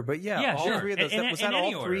that order, but Yeah, all sure. three of those. In was that all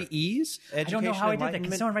any order. 3 E's? I don't know how I did that.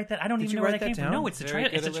 Can someone write that? I don't even know where that came from. No, it's the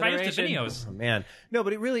Trieste Videos. Oh, man. No,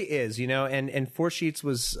 but it really is, and Four Sheets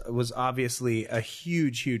was obviously a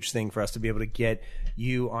huge thing for us to be able to get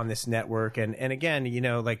you on this network. And again,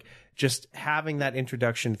 like just having that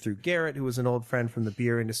introduction through Garrett, who was an old friend from the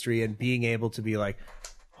beer industry, and being able to be like,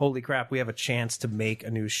 holy crap, we have a chance to make a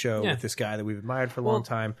new show with this guy that we've admired for a long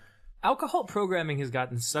time. Alcohol programming has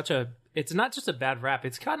gotten it's not just a bad rap.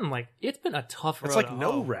 It's gotten it's been a tough road. It's like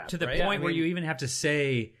no rap. To the right? point where you even have to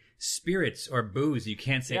say spirits or booze. You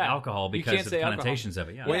can't say alcohol because of the connotations of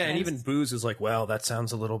it. Yeah. Well, and even booze is like, well, that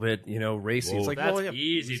sounds a little bit, racy. It's like, that's well,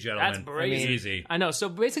 easy, gentlemen. That's crazy. Easy. I know. So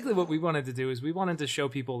basically what we wanted to do is we wanted to show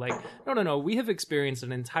people no, we have experienced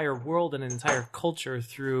an entire world and an entire culture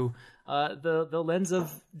through the lens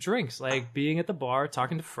of drinks, like being at the bar,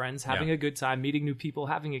 talking to friends, having a good time, meeting new people,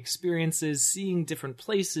 having experiences, seeing different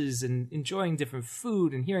places and enjoying different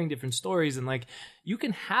food and hearing different stories. And you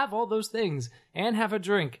can have all those things and have a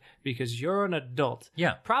drink because you're an adult.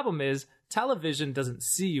 Yeah. Problem is, television doesn't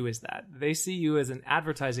see you as that. They see you as an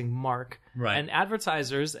advertising mark. Right. And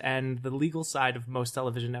advertisers and the legal side of most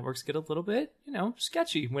television networks get a little bit,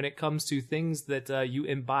 sketchy when it comes to things that you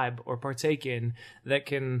imbibe or partake in that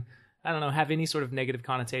can, have any sort of negative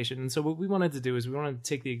connotation. And so what we wanted to do is we wanted to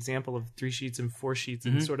take the example of 3 Sheets and 4 Sheets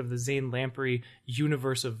and sort of the Zane Lamprey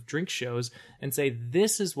universe of drink shows and say,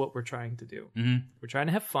 this is what we're trying to do. We're trying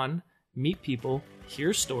to have fun, meet people,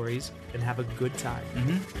 hear stories, and have a good time.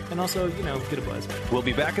 And also, get a buzz. We'll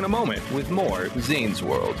be back in a moment with more Zane's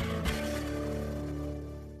World.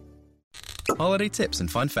 Holiday tips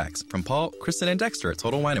and fun facts from Paul, Kristen, and Dexter at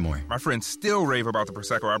Total Wine & More. My friends still rave about the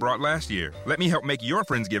Prosecco I brought last year. Let me help make your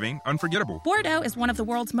Friendsgiving unforgettable. Bordeaux is one of the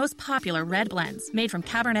world's most popular red blends, made from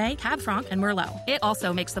Cabernet, Cab Franc, and Merlot. It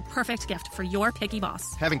also makes the perfect gift for your picky boss.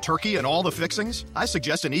 Having turkey and all the fixings? I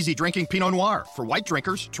suggest an easy-drinking Pinot Noir. For white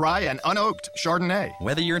drinkers, try an unoaked Chardonnay.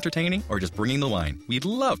 Whether you're entertaining or just bringing the wine, we'd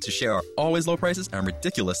love to share our always low prices and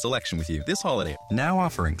ridiculous selection with you this holiday. Now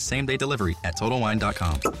offering same-day delivery at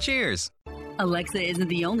TotalWine.com. Cheers! Alexa isn't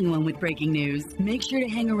the only one with breaking news. Make sure to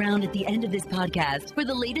hang around at the end of this podcast for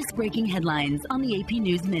the latest breaking headlines on the AP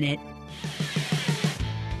News Minute.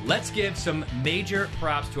 Let's give some major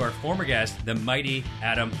props to our former guest, the mighty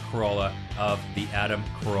Adam Carolla of The Adam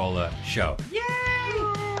Carolla Show. Yay!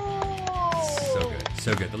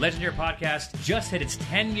 So good. The legendary podcast just hit its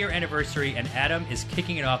 10-year anniversary, and Adam is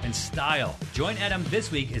kicking it off in style. Join Adam this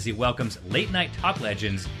week as he welcomes late-night talk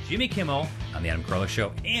legends Jimmy Kimmel on The Adam Carolla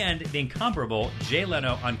Show and the incomparable Jay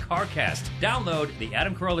Leno on CarCast. Download The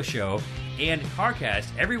Adam Carolla Show and CarCast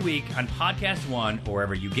every week on Podcast One or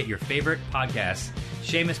wherever you get your favorite podcasts.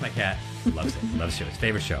 Seamus, my cat, loves it. Loves the show. His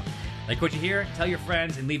favorite show. Like what you hear? Tell your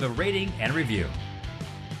friends and leave a rating and a review.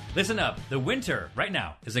 Listen up. The winter, right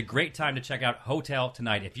now, is a great time to check out Hotel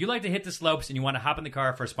Tonight. If you like to hit the slopes and you want to hop in the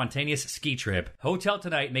car for a spontaneous ski trip, Hotel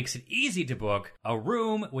Tonight makes it easy to book a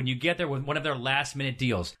room when you get there with one of their last-minute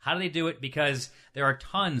deals. How do they do it? Because there are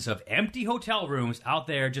tons of empty hotel rooms out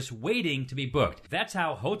there just waiting to be booked. That's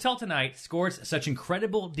how Hotel Tonight scores such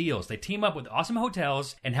incredible deals. They team up with awesome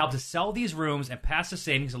hotels and help to sell these rooms and pass the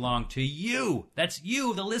savings along to you. That's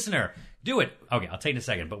you, the listener. Do it. Okay, I'll take it in a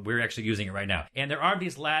second, but we're actually using it right now. And there aren't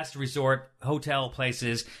these last resort hotel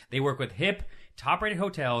places. They work with hip, top-rated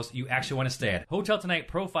hotels you actually want to stay at. Hotel Tonight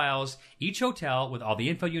profiles each hotel with all the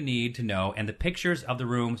info you need to know and the pictures of the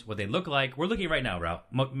rooms, what they look like. We're looking right now, Ralph.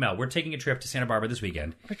 Mel, we're taking a trip to Santa Barbara this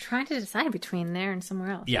weekend. We're trying to decide between there and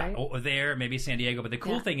somewhere else, Yeah, right? There, maybe San Diego. But the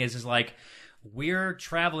cool thing is like, we're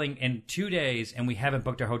traveling in 2 days and we haven't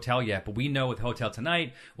booked our hotel yet, but we know with Hotel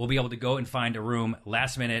Tonight, we'll be able to go and find a room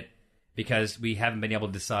last minute because we haven't been able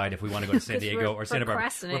to decide if we want to go to San Diego or Santa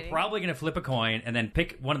Barbara. We're probably going to flip a coin and then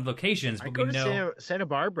pick one of the locations, but we know Santa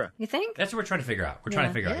Barbara. You think? That's what we're trying to figure out. We're trying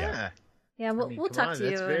to figure out. Yeah, we'll talk to you.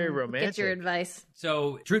 That's very and romantic. Get your advice.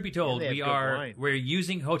 So, truth be told, we're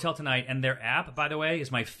using Hotel Tonight, and their app, by the way,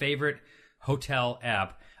 is my favorite hotel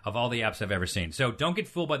app. of all the apps I've ever seen. So don't get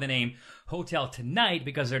fooled by the name Hotel Tonight,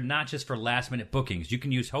 because they're not just for last-minute bookings. You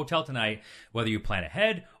can use Hotel Tonight whether you plan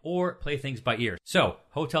ahead or play things by ear. So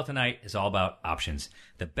Hotel Tonight is all about options.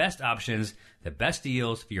 The best options, the best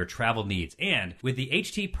deals for your travel needs. And with the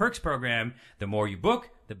HT Perks program, the more you book,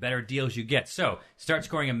 the better deals you get. So start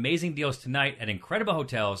scoring amazing deals tonight at incredible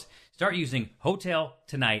hotels. Start using Hotel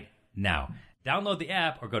Tonight now. Download the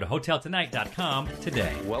app or go to hoteltonight.com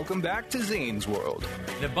today. Welcome back to Zane's World.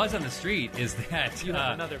 The buzz on the street is that You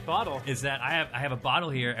have another bottle. Is that I have a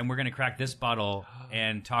bottle here, and we're going to crack this bottle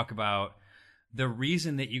and talk about the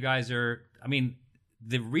reason that you guys are. I mean,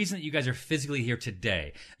 the reason that you guys are physically here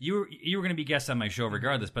today. You were going to be guests on my show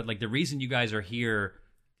regardless, but like the reason you guys are here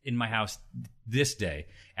in my house this day.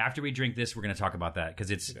 After we drink this, we're going to talk about that because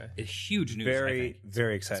it's a huge news. Very,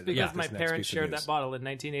 very excited. It's because my parents shared that bottle in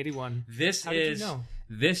 1981. How did you know?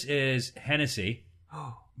 This is Hennessy,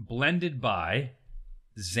 blended by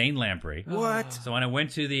Zane Lamprey. What? So when I went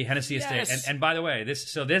to the Hennessy estate, and by the way,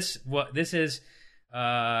 this is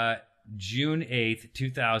June 8th,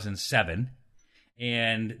 2007,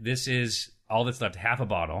 and this is all that's left, half a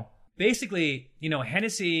bottle. Basically,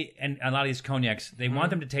 Hennessy and a lot of these cognacs, they want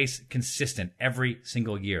them to taste consistent every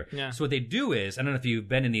single year. Yeah. So what they do is, I don't know if you've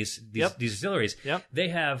been in these distilleries, they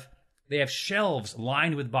have shelves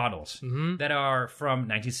lined with bottles that are from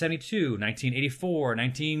 1972, 1984,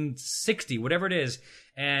 1960, whatever it is,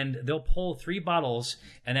 and they'll pull 3 bottles,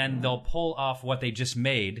 and then they'll pull off what they just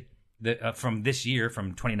made from this year,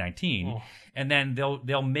 from 2019, and then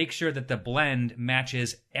they'll make sure that the blend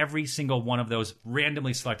matches every single one of those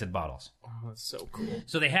randomly selected bottles. Oh, that's so cool.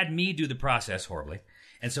 So they had me do the process horribly,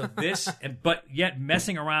 and so this, but yet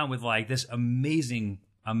messing around with like this amazing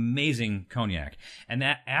cognac. And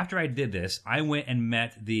that after I did this, I went and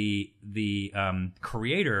met the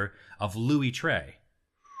creator of Louis Trey.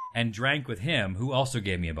 And drank with him, who also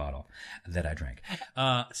gave me a bottle that I drank.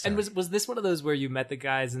 And was this one of those where you met the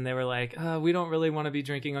guys and they were like, we don't really want to be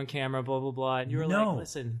drinking on camera, blah, blah, blah. And you were like,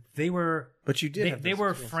 listen. They were... But you did They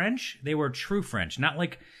were French. They were true French. Not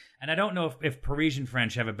like... And I don't know if Parisian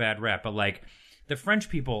French have a bad rep, but like... The French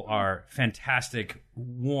people are fantastic,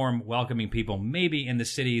 warm, welcoming people. Maybe in the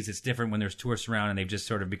cities it's different when there's tourists around and they've just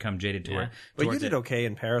sort of become jaded to it. But you did okay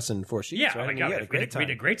in Paris and Four Sheets, yeah, right? We did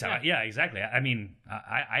a great time. Yeah, exactly. I mean,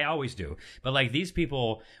 I always do. But like these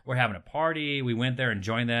people were having a party. We went there and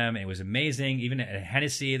joined them. It was amazing. Even at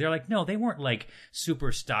Hennessy, they're like, no, they weren't like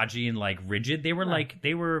super stodgy and like rigid. They were like,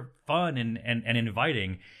 they were fun and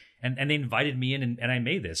inviting. And they invited me in, and I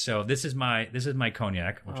made this. So this is my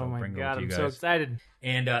cognac, which I'll bring over to you guys. I'm so excited.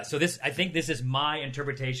 And so I think this is my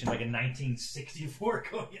interpretation, like a 1964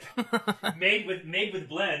 cognac, made with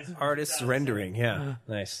blends. Artist's rendering, yeah,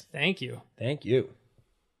 nice. Thank you.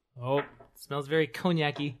 Oh, it smells very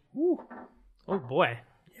cognac-y. Ooh. Oh boy.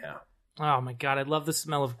 Yeah. Oh my god, I love the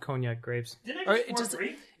smell of cognac grapes. Did I just pour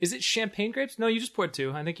 3? Is it champagne grapes? No, you just poured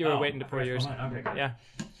 2. I think you were waiting to pour yours. Okay. Yeah.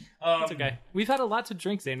 It's okay. We've had a lot to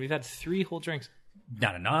drink, Zane. We've had 3 whole drinks.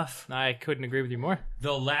 Not enough. I couldn't agree with you more.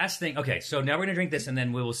 The last thing... Okay, so now we're going to drink this, and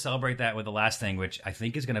then we will celebrate that with the last thing, which I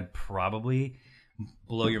think is going to probably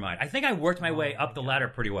blow your mind. I think I worked my way up the ladder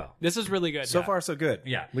pretty well. This is really good. So far, so good.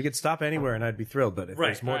 Yeah. We could stop anywhere, and I'd be thrilled, but if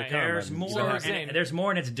there's more to come... There's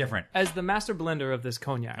more, and it's different. As the master blender of this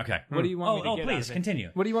cognac, what do you want me to get out of it? Oh, please,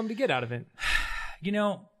 continue. What do you want me to get out of it?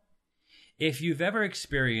 If you've ever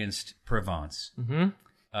experienced Provence...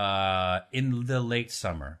 in the late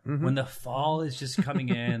summer, when the fall is just coming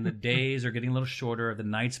in, the days are getting a little shorter, the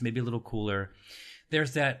nights maybe a little cooler.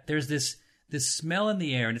 There's this smell in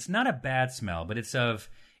the air, and it's not a bad smell, but it's of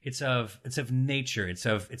nature. It's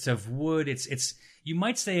of wood. It's you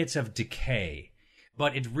might say it's of decay,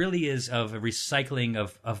 but it really is of a recycling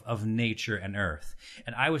of nature and earth.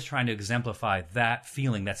 And I was trying to exemplify that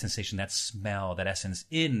feeling, that sensation, that smell, that essence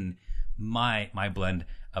in my blend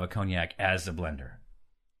of a cognac as a blender.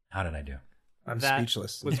 How did I do? I'm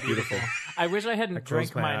speechless. Was beautiful. I wish I hadn't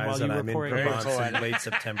drank mine while you were pouring it. I'm in Provence in late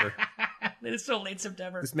September. It is so late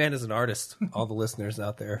September. This man is an artist. All the listeners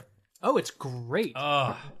out there. Oh, it's great.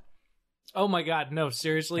 Oh my God. No,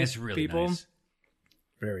 seriously. It's really people, nice.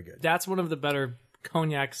 Very good. That's one of the better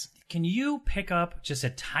cognacs. Can you pick up just a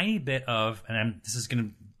tiny bit of, and this is going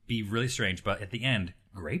to be really strange, but at the end,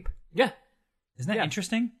 grape? Yeah. Isn't that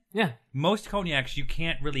interesting? Yeah. Most cognacs, you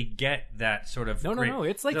can't really get that sort of grape. No.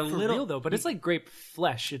 It's like real, though, but it's like grape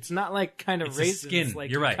flesh. It's not like kind of it's raisins skin.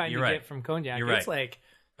 like you're right. kind you're of right. get from cognac. You're right. It's like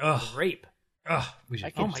grape. I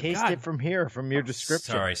can taste it from here, from your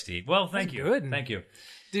description. Sorry, Steve. Well, thank you. Good. Thank you.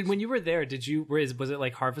 When you were there, was it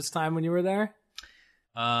like harvest time when you were there?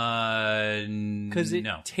 Because it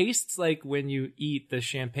no. tastes like when you eat the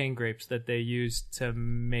champagne grapes that they use to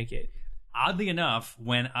make it. Oddly enough,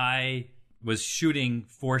 when I was shooting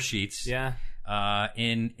 4 Sheets,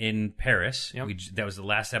 in Paris, that was the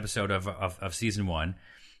last episode of season 1.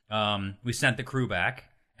 We sent the crew back,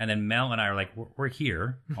 and then Mel and I are like, "We're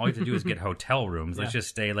here. All we have to do is get hotel rooms. Let's just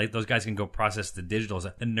stay. Like those guys can go process the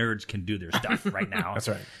digitals. The nerds can do their stuff right now." That's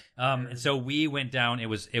right. And so we went down. It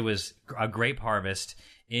was a grape harvest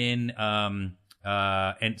in and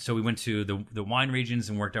so we went to the wine regions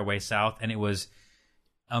and worked our way south, and it was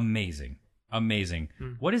amazing.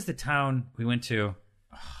 What is the town we went to?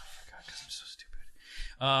 Oh my god, because I'm so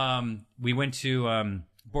stupid. We went to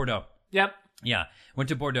Bordeaux. Yep. Yeah, went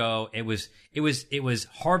to Bordeaux. It was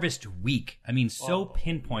harvest week. I mean, so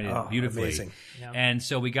pinpointed beautifully. Amazing. Yep. And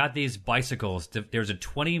so we got these bicycles. There's a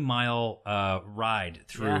 20-mile ride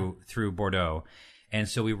through Bordeaux, and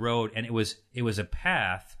so we rode. And it was a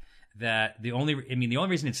path that the only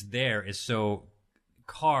reason it's there is so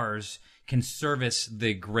cars can service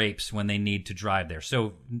the grapes when they need to drive there.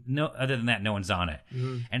 So no, other than that, no one's on it.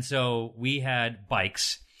 Mm-hmm. And so we had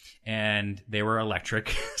bikes. And they were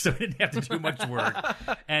electric, so we didn't have to do much work.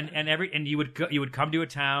 and you would come to a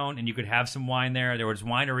town, and you could have some wine there. There was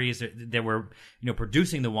wineries that were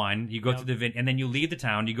producing the wine. You go through the and then you leave the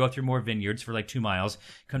town. You go through more vineyards for like 2 miles.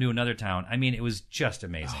 Come to another town. I mean, it was just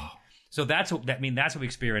amazing. So that's what we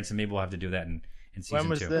experienced, and maybe we'll have to do that in season 2. When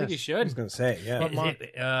was this? I think you should. I was going to say, yeah.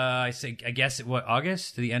 I guess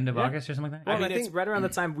August, to the end of August or something like that. Well, I think it's right around the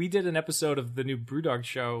time we did an episode of the new Brewdog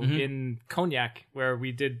show in Cognac, where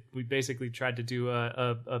we basically tried to do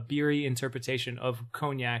a beery interpretation of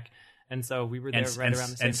Cognac, and so we were there around the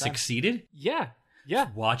same time. And succeeded? Yeah.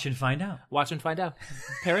 Watch and find out.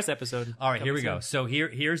 Paris episode. All right, here we go. So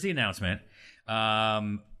here's the announcement.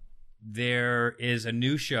 There is a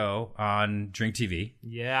new show on Drink TV.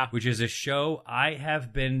 Yeah. Which is a show I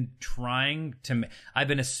have been trying to I've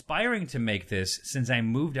been aspiring to make this since I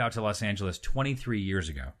moved out to Los Angeles 23 years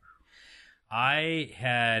ago. I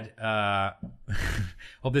had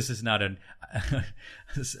hope this is not a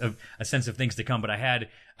sense of things to come, but I had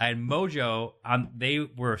Mojo on. They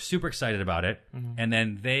were super excited about it, and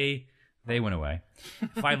then they went away.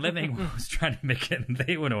 Fine Living was trying to make it, and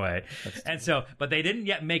they went away. And so, but they didn't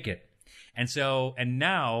yet make it. And so, and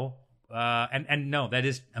now, no, that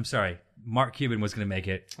is, I'm sorry, Mark Cuban was going to make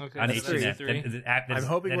it on HGTV. I'm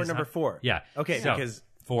hoping we're number 4. Yeah. Okay, so, because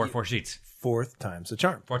 4 sheets. 4th time's the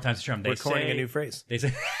charm. 4th time's the charm. We're coining a new phrase. They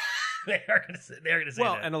say they are going to say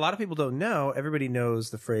well, that. and a lot of people don't know. Everybody knows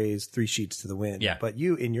the phrase 3 sheets to the wind. Yeah. But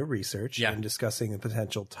you, in your research and discussing a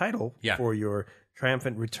potential title Yeah. for your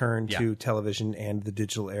triumphant return to television and the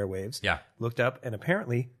digital airwaves, looked up, and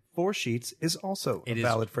apparently 4 sheets is also a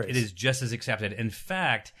valid phrase. It is just as accepted. In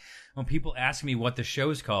fact, when people ask me what the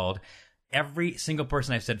show's called, every single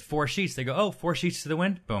person I've said 4 sheets, they go, "Oh, 4 sheets to the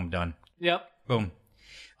wind." Boom, done. Yep. Boom.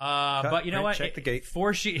 But you know what? Check the gate.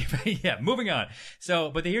 4 sheets. Yeah, moving on.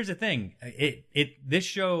 So, but here's the thing. This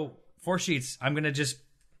show, 4 sheets, I'm going to just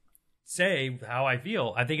say how I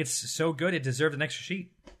feel. I think it's so good it deserves an extra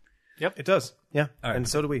sheet. Yep, it does. Yeah, right. And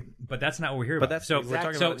so do we. But that's not what we're here about. That's we're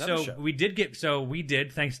talking about another show. We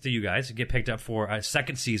did, thanks to you guys, get picked up for a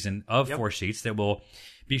second season of 4 Sheets that we'll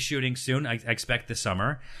be shooting soon. I expect this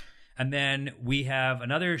summer. And then we have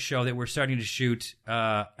another show that we're starting to shoot.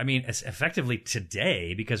 It's effectively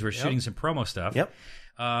today because we're shooting some promo stuff. Yep.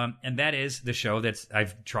 And that is the show that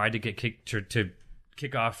I've tried to get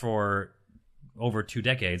kick off for over 2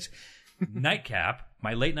 decades. Nightcap,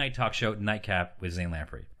 my late night talk show, Nightcap with Zane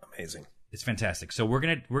Lamprey. Amazing. It's fantastic. So we're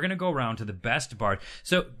gonna go around to the best bars.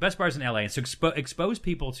 So best bars in LA, and so expose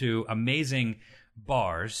people to amazing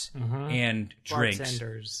bars and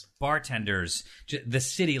drinks, bartenders, the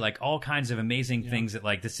city, like all kinds of amazing things that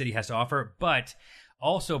like the city has to offer, but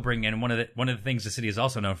also bring in one of the things the city is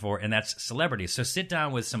also known for, and that's celebrities. So sit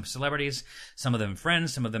down with some celebrities, some of them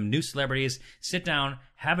friends, some of them new celebrities. Sit down,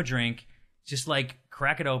 have a drink, just like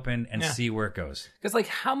crack it open and see where it goes. Because like,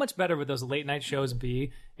 how much better would those late night shows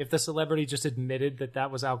be if the celebrity just admitted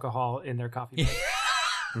that was alcohol in their coffee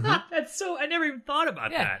mug? That's so. I never even thought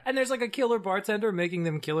about that. And there's like a killer bartender making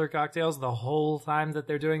them killer cocktails the whole time that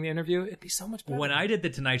they're doing the interview. It'd be so much better. When I did the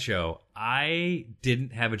Tonight Show, I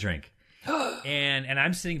didn't have a drink. and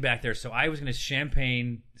I'm sitting back there, so I was going to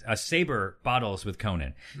champagne Sabre bottles with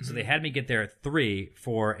Conan. So they had me get there at 3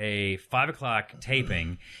 for a 5 o'clock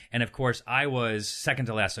taping, and of course I was second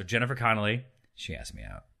to last. So Jennifer Connelly, she asked me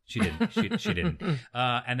out. She didn't. She didn't.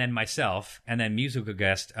 And then myself, and then musical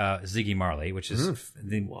guest Ziggy Marley, which is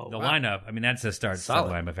the lineup. I mean, that's a stud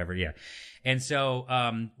lineup ever. Yeah. And so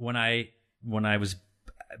when I was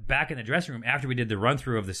back in the dressing room after we did the run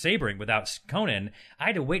through of the Sabering without Conan, I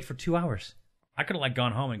had to wait for 2 hours. I could have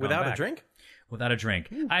gone home and without gone back. a drink. Without a drink.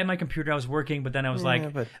 I had my computer, I was working, but then I was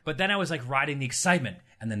but then I was riding the excitement.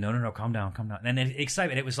 And then, no, calm down. And then the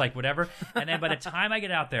excitement, it was whatever. And then by the time I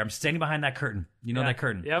get out there, I'm standing behind that curtain. You know that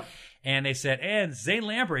curtain? Yep. And they said, and Zane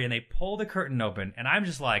Lamprey, and they pull the curtain open. And I'm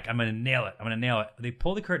just I'm going to nail it. They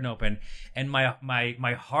pull the curtain open, and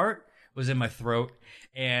my heart was in my throat.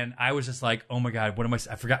 And I was just like, oh my God, what am I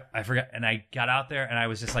forgot. And I got out there, and I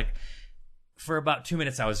was just for about 2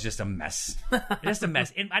 minutes, I was just a mess. Just a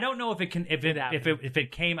mess. And I don't know if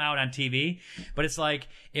it came out on TV, but it's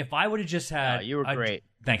if I would have just had... you were great.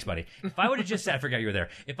 Thanks, buddy. If I would have just had... I forgot you were there.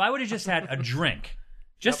 If I would have just had a drink,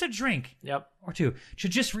 a drink or two, to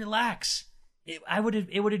just relax, it would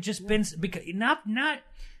have just been... because not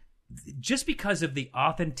just because of the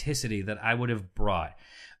authenticity that I would have brought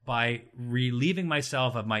by relieving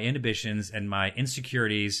myself of my inhibitions and my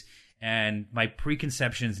insecurities and my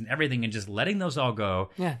preconceptions and everything, and just letting those all go,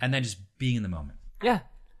 and then just being in the moment. Yeah.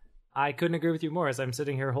 I couldn't agree with you more as I'm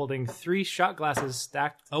sitting here holding 3 shot glasses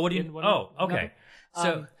stacked. Oh, what do you... Oh, okay.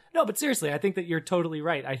 So... no, but seriously, I think that you're totally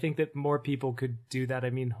right. I think that more people could do that. I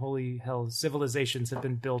mean, holy hell, civilizations have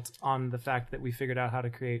been built on the fact that we figured out how to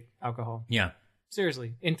create alcohol. Yeah.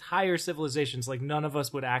 Seriously, entire civilizations, none of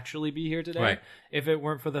us would actually be here today if it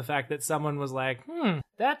weren't for the fact that someone was like,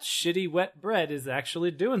 that shitty wet bread is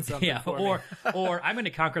actually doing something for me. Or I'm going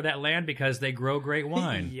to conquer that land because they grow great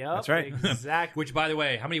wine. Yep, that's right. Exactly. Which, by the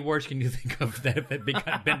way, how many wars can you think of that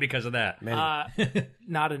have been because of that?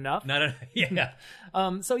 Not enough. Yeah.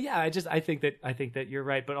 So yeah, I think that you're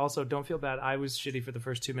right, but also don't feel bad. I was shitty for the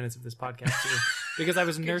first 2 minutes of this podcast too, because I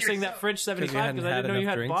was nursing that French 75 because I didn't know you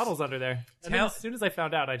had bottles under there. And then as soon as I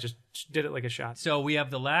found out, I just did it like a shot. So we have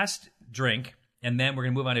the last drink, and then we're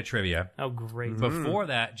gonna move on to trivia. Oh, great! Before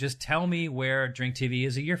that, just tell me where Drink TV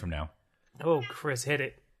is a year from now. Oh, Chris, hit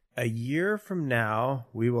it. A year from now,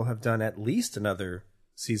 we will have done at least another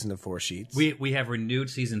season of 4 Sheets. We have renewed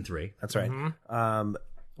season 3. That's right. Oh,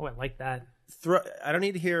 I like that. I don't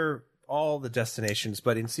need to hear all the destinations,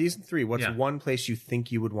 but in season 3, what's one place you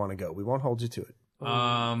think you would want to go? We won't hold you to it.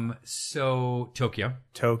 So Tokyo.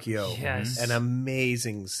 Yes. An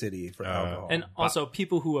amazing city for alcohol. And also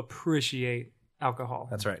people who appreciate alcohol.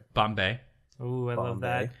 That's right. Bombay. Ooh, I love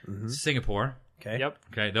that. Mm-hmm. Singapore. Okay. Yep.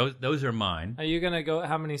 Okay, those are mine. Are you going to go,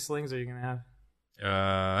 how many slings are you going to have?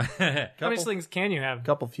 How many slings can you have?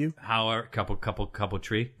 Couple few. Couple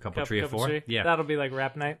tree or 4. Tree. Yeah. That'll be like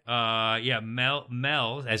rap night. Yeah,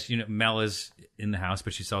 Mel, as you know, Mel is in the house,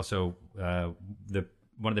 but she's also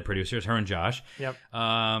one of the producers, her and Josh. Yep.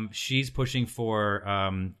 She's pushing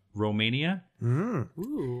for Romania,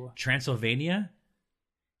 Ooh. Transylvania,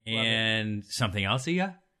 and something else.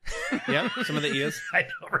 Yeah, some of the E's. I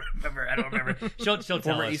don't remember. She'll tell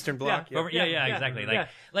Former us. Eastern Bloc. Yeah, exactly.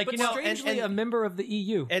 Like but strangely, a member of the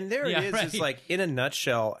EU. And there it is. Right. It's in a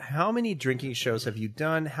nutshell, how many drinking shows have you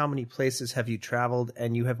done? How many places have you traveled?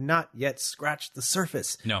 And you have not yet scratched the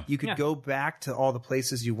surface. No. You could go back to all the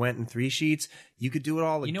places you went in 3 Sheets. You could do it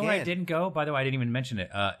all again. You know where I didn't go? By the way, I didn't even mention it.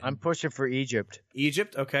 I'm pushing for Egypt.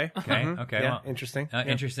 Egypt? Okay. Okay. Yeah, well, interesting.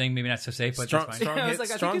 Interesting. Maybe not so safe, but strong, that's fine.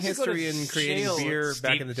 strong history in creating beer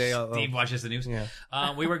back in the day. Steve watches the news. Yeah.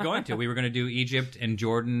 We were going to do Egypt and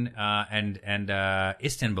Jordan and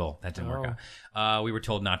Istanbul. That didn't work out. We were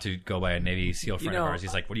told not to go by a Navy SEAL friend of ours.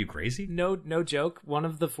 He's like, "What are you, crazy?" No joke. One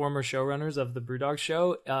of the former showrunners of the Brewdog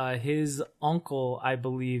Show, his uncle, I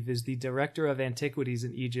believe, is the director of antiquities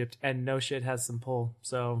in Egypt, and no shit has some pull.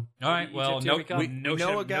 So, all right. Well, we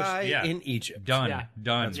know a guy in Egypt. Done.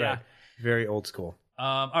 That's right. Very old school.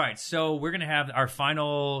 All right, so we're gonna have our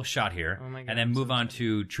final shot here, and then move on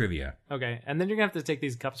to trivia. Okay, and then you're gonna have to take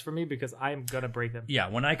these cups for me because I'm gonna break them. Yeah,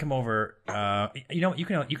 when I come over, you know what,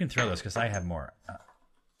 you can throw those because I have more.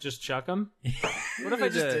 Just chuck them. What if I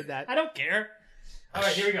just did that? I don't care. All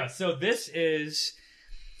right, here we go. So this is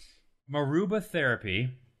Maruba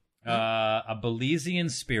Therapy, a Belizean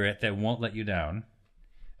spirit that won't let you down.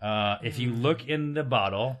 If you look in the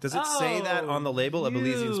bottle, does it say that on the label? A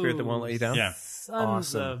Belizean spirit that won't let you down. Yeah.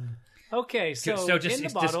 Awesome. Okay, so just in the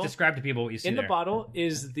bottle, just describe to people what you see in there. the bottle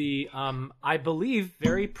is the I believe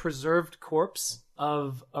very preserved corpse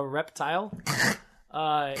of a reptile.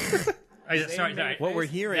 Sorry. What we're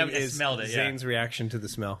hearing is smelled it, Zane's reaction to the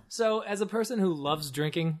smell. So, as a person who loves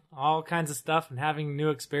drinking all kinds of stuff and having new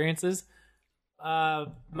experiences,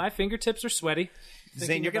 my fingertips are sweaty.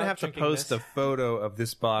 Zane, you're going to have to post a photo of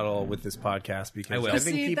this bottle with this podcast because I will. I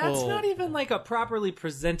think people... that's not even like a properly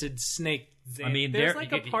presented snake. Zane. I mean, there's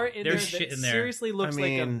like a part in there that shit in there. seriously looks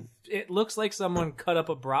it looks like someone cut up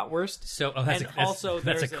a bratwurst. So that's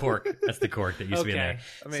a cork. That's the cork that used to be in there.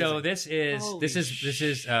 Amazing. So this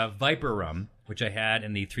is Viper rum, which I had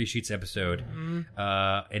in the 3 Sheets episode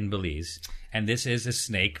in Belize, and this is a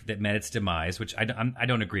snake that met its demise, which I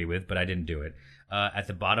don't agree with, but I didn't do it. At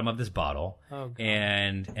the bottom of this bottle,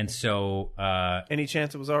 and so any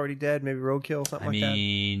chance it was already dead? Maybe roadkill, something like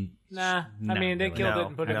that. Nah, I mean they killed it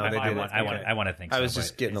and put it in the bottle. I want to think. I so, was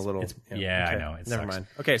just getting a little. Yeah, okay. I know. Never mind.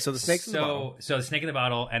 Okay, so the snake's in the bottle. So the snake in the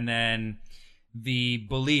bottle, and then the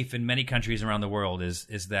belief in many countries around the world is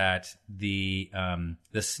that the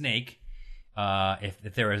snake,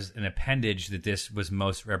 if there was an appendage that this was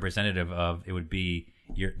most representative of, it would be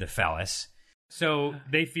the phallus. So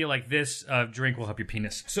they feel like this drink will help your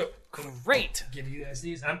penis. So great. Give you guys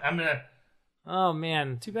these. I'm gonna. Oh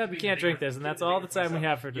man, too bad we can't drink this, and that's all the time we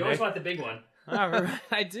have for today. You always want the big one.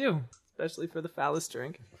 I do, especially for the phallus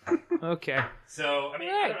drink. Okay. So I mean,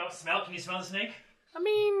 I don't know. Smell? Can you smell the snake? I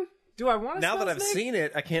mean, do I want to? Now smell that I've snake? seen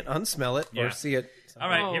it, I can't unsmell it or see it. All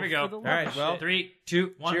right, here we go. All right, well, 3,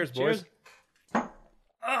 2, 1. Cheers, boys.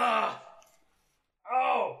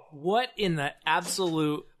 Oh! What in the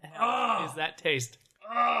absolute hell is that taste?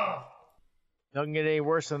 Doesn't get any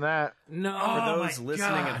worse than that. No. For those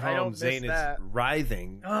listening at home, Zane is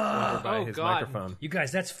writhing over by his microphone. You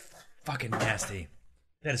guys, that's fucking nasty.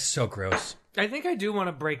 That is so gross. I think I do want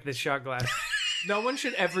to break this shot glass. No one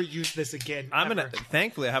should ever use this again.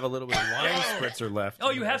 Thankfully, I have a little bit of wine spritzer left. Oh,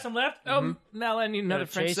 you have some left? Oh, Mel, I need another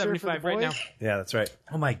French 75 right now. Yeah, that's right.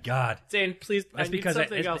 Oh my god. Zane, please. That's because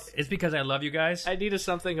it's because I love you guys. I need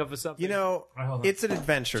something of a something. You know, it's an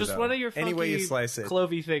adventure. Just though. one of your funky any way you slice it.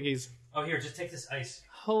 clovey thingies. Oh, here, just take this ice.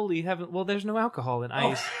 Holy heaven! Well, there's no alcohol in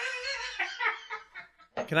ice.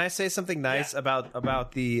 Can I say something nice about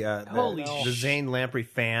the Zane Lamprey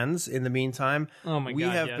fans? In the meantime, we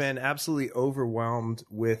have been absolutely overwhelmed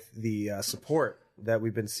with the support that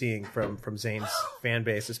we've been seeing from Zane's fan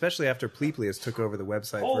base, especially after Pleplius took over the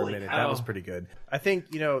website for a minute. That was pretty good. I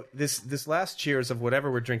think this last cheers of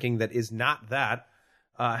whatever we're drinking that is not that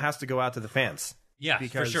has to go out to the fans. Yeah,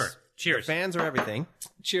 because for sure. Cheers. The fans are everything.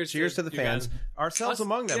 Cheers to the fans. Guys. Ourselves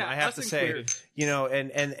among them, I have to say.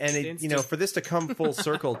 Included. And for this to come full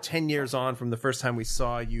circle 10 years on from the first time we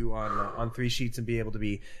saw you on 3 Sheets and be able to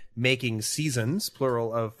be making seasons,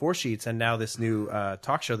 plural, of 4 Sheets, and now this new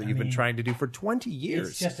talk show that you've been trying to do for 20 years.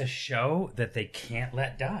 It's just a show that they can't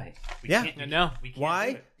let die.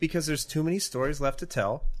 Why? Because there's too many stories left to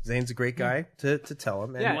tell. Zane's a great guy to tell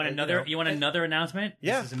them. And, you want another announcement?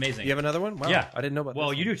 Yeah. This is amazing. You have another one? Wow. Yeah. I didn't know about this.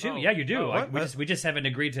 Well, you do too. Yeah, you do. We just haven't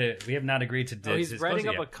agreed to. We have not agreed to. He's writing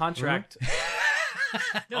up a contract.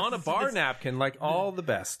 On a bar napkin, like all the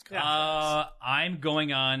best. I'm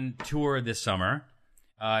going on tour this summer.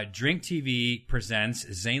 Drink TV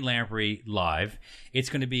presents Zane Lamprey live. It's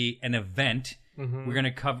going to be an event. We're going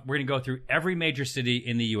to go through every major city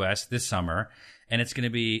in the U.S. this summer, and it's going to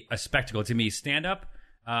be a spectacle. To me, stand up.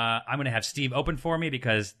 I'm going to have Steve open for me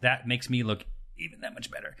because that makes me look even that much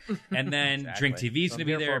better. And then Drink TV is going to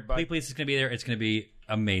be there. Please is going to be there. It's going to be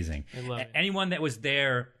amazing. I love it. Anyone that was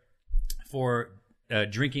there for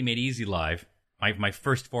Drinking Made Easy Live, my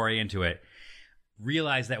first foray into it,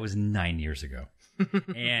 realized that was 9 years ago.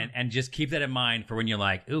 and just keep that in mind for when you're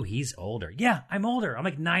like, ooh, he's older. Yeah, I'm older. I'm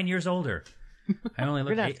like 9 years older. I only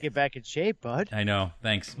look. We're gonna have to get back in shape, bud. I know.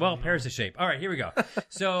 Thanks. Well, Paris is shape. All right, here we go.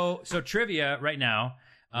 So trivia right now.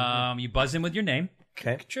 You buzz in with your name.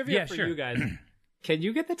 Okay. Trivia for you guys. Can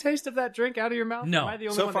you get the taste of that drink out of your mouth? No. Am I the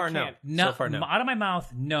only So one far, that can't? No. So far, no. Out of my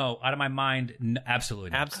mouth, no. Out of my mind,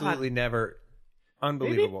 absolutely not. Absolutely never. Maybe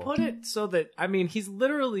Unbelievable. put it so that he's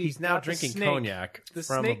literally He's now got the drinking snake. cognac The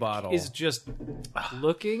from a snake bottle. is just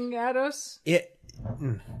looking at us. Yeah,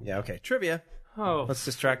 okay. Trivia. Oh, Let's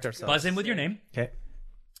distract ourselves. Buzz in with your name. Okay.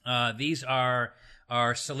 These are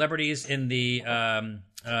celebrities in the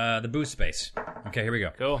booze space. Okay, here we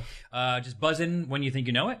go. Cool. Just buzz in when you think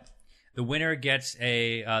you know it. The winner gets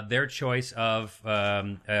their choice of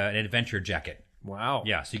an adventure jacket. Wow.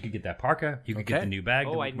 Yeah, so you could get that parka. You could get the new bag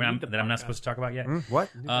Oh, I need the that I'm not parka. supposed to talk about yet. What?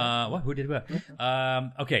 What? Who did what?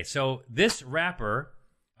 Okay, so this rapper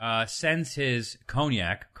sends his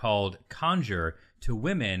cognac called Conjure to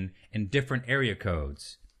women in different area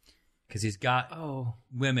codes because he's got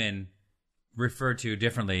women referred to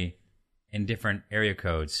differently in different area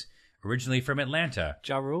codes. Originally from Atlanta.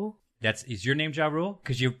 Ja Rule? Is your name Ja Rule?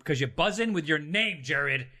 Because you buzz in with your name,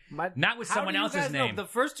 Jared, not with someone else's name. The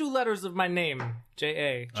first two letters of my name,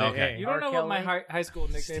 J.A. Okay. You don't know what my high school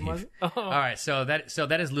nickname was? Oh. All right, so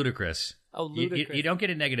that is ludicrous. Oh, ludicrous. You don't get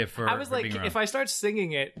a negative for. I was for like, being wrong. if I start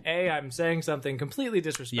singing it, I'm saying something completely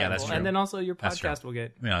disrespectful. Yeah, that's true. And then also your podcast will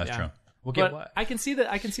get. Yeah, that's true. We'll get what? I can see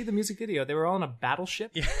the music video. They were all on a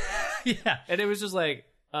battleship. Yeah. And it was just like,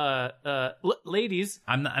 ladies.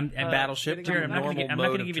 I'm battleship. Jared, I'm not going to give you. I'm not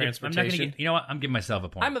going to give. You know what? I'm giving myself a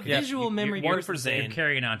point. I'm a visual memory. One for Zane. You're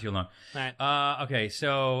carrying on too long. All right. Okay,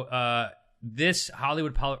 so this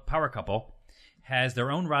Hollywood power couple has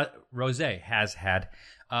their own rosé. Has had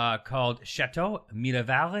called Chateau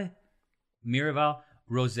Miraval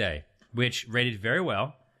Rosé, which rated very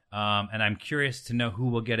well. And I'm curious to know who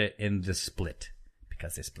will get it in the split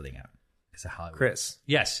because they're splitting out. It's a Hollywood. Chris.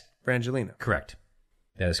 Yes. Brangelina. Correct.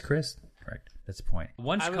 That is Chris. Correct. That's the point.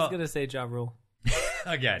 I was going to say Ja Rule.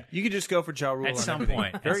 Again. You could just go for Ja Rule at some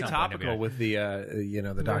point. Very topical with the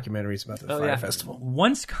the documentaries about the Fire Festival.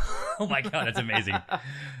 Once, oh my God, that's amazing.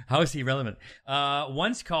 How is he relevant?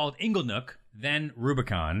 Once called Inglenook, then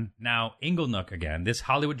Rubicon. Now Inglenook again. This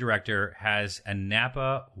Hollywood director has a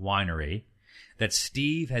Napa winery that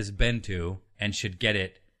Steve has been to and should get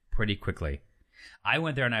it pretty quickly. I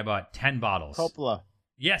went there and I bought 10 bottles. Coppola.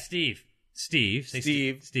 Yeah, Steve. Steve.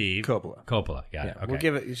 Coppola. Got it. Okay. We'll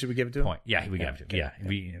give it. Should we give it to him? Point. Yeah, we give it to him. Yeah.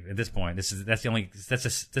 We, at this point, that's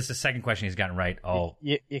the second question he's gotten right all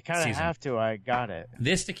You kind of season. have to. I got it.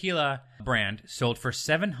 This tequila brand sold for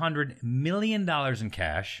 $700 million in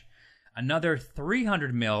cash. Another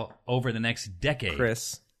 $300 million over the next decade.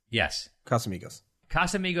 Chris. Yes. Casamigos.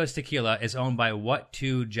 Casamigos Tequila is owned by what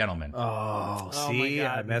two gentlemen? Oh, see, my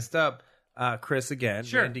God. I messed up. Chris again.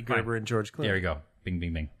 Sure, Randy Gerber fine. and George Clooney. There you go. Bing,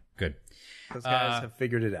 bing, bing. Good. Those guys have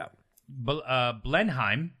figured it out.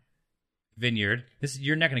 Blenheim Vineyard.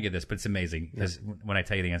 You're not going to get this, but it's amazing because when I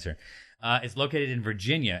tell you the answer, it's located in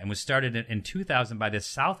Virginia and was started in 2000 by this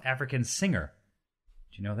South African singer.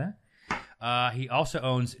 Do you know that? He also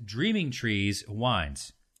owns Dreaming Trees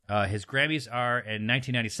Wines. His Grammys are in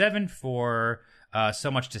 1997 for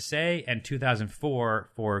So Much to Say and 2004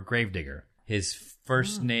 for Gravedigger. His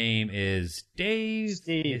first name is Dave.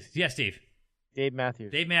 Steve. Steve. Dave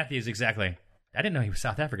Matthews. Dave Matthews, exactly. I didn't know he was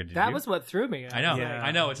South African. Did That you? was what threw me. I know. Yeah.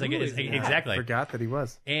 I know. It's like exactly. I forgot that he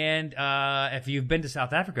was. And if you've been to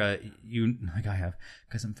South Africa, like I have,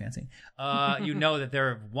 because I'm fancy, you know that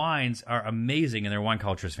their wines are amazing and their wine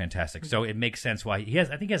culture is fantastic. So it makes sense why he has.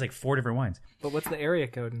 I think he has like 4 different wines. But what's the area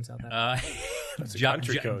code in South Africa? That's a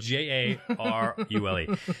country code. Jarule.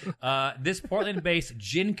 This Portland-based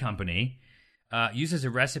gin company uses a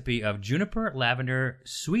recipe of juniper, lavender,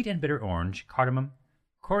 sweet and bitter orange, cardamom,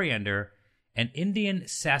 coriander, and Indian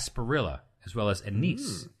sarsaparilla, as well as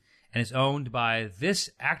anise, and is owned by this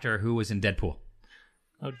actor who was in Deadpool.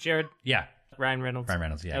 Oh, Jared. Yeah. Ryan Reynolds.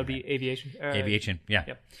 Yeah. That would be Aviation. Aviation, yeah.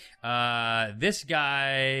 Yep. This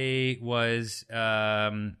guy was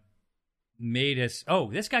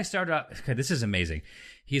this guy started out. Okay, this is amazing.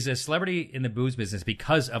 He's a celebrity in the booze business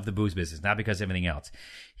because of the booze business, not because of anything else.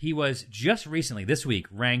 He was just recently, this week,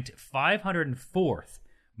 ranked 504th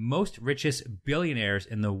most richest billionaires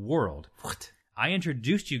in the world. What? I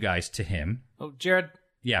introduced you guys to him. Oh, Jared.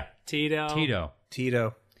 Yeah. Tito.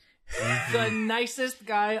 The nicest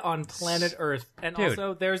guy on planet Earth. And Dude,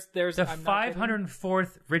 also, there's the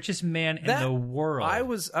 504th richest man in the world. I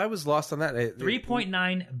was lost on that.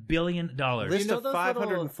 $3.9 billion. List of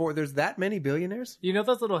 504. There's that many billionaires? You know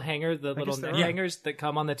those little hangers, there are. hangers that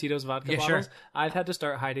come on the Tito's vodka Yeah, bottles? sure. I've had to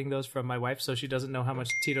start hiding those from my wife so she doesn't know how much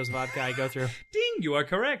Tito's vodka I go through. Ding, you are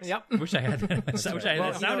correct. Yep. Wish I had that. Wish I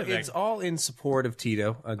had that sound effect. It's all in support of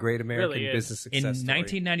Tito, a great American Really is. business In success story.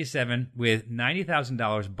 1997, with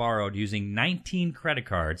 $90,000 borrowed using 19 credit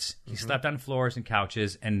cards, he slept on floors and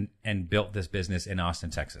couches and built this business in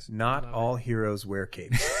Austin, Texas. Not all heroes wear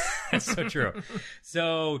capes. That's so true.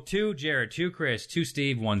 So 2 Jared, 2 Chris, 2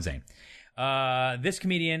 Steve, 1 Zane. This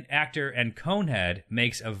comedian, actor, and conehead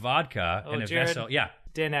makes a vodka in a Jared. vessel. Yeah.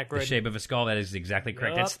 Dan Aykroyd. The shape of a skull. That is exactly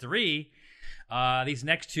correct. Yep. That's 3. These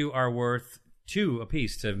next 2 are worth 2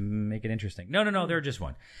 apiece to make it interesting. No, they're just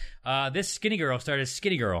 1. This skinny girl started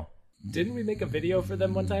Skinny Girl. Didn't we make a video for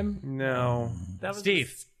them one time? No. That was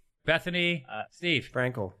Steve. Bethany. Steve.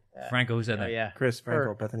 Frankel. Frankel, who said that? yeah. Chris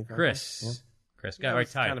Frankel. Bethany Frankel. Chris. Yeah. Chris. That Got right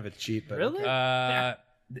was tied. kind of a cheat, but Really?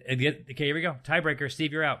 Okay, here we go. Tiebreaker.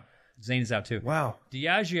 Steve, you're out. Zane is out too. Wow.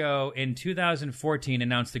 Diageo in 2014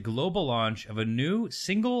 announced the global launch of a new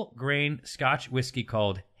single grain Scotch whiskey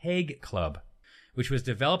called Haig Club, which was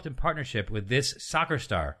developed in partnership with this soccer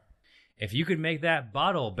star. If you could make that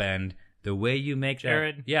bottle bend the way you make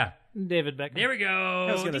Jared. that, yeah. David Beckham. There we go.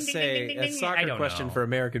 I was going to Ding, ding, say ding, ding, a ding, ding. I soccer don't question know. for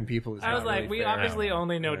American people is I was not like, really we fair. obviously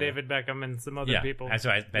only know David Beckham and some other people. That's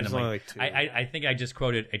why I've been There's like, only like two. I think I just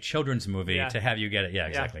quoted a children's movie Yeah. to have you get it. Yeah,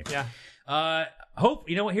 exactly. Yeah. Hope,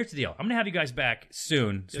 you know what? Here's the deal. I'm going to have you guys back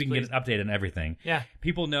soon so we can please. get an update on everything. Yeah.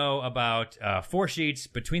 People know about 4 Sheets,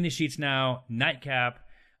 Between the Sheets Now, Nightcap,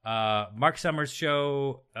 Mark Summers'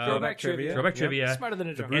 show, Throwback Trivia. Throwback Trivia. Smarter Than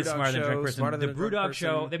a Drunk and Brewdog Smarter Than a Drunk Show, Person. Smarter Than The a Drunk Brewdog Person.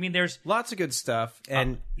 Show. I mean, there's lots of good stuff,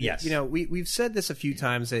 and yes, you know, we've said this a few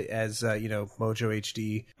times as you know, Mojo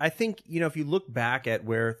HD. I think, you know, if you look back at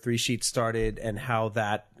where 3 Sheets started and how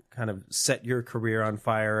that kind of set your career on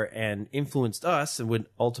fire and influenced us, and would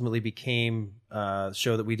ultimately became a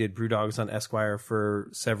show that we did, Brewdogs on Esquire, for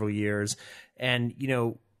several years, and you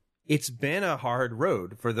know, it's been a hard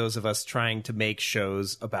road for those of us trying to make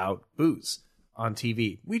shows about booze on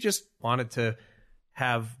TV. We just wanted to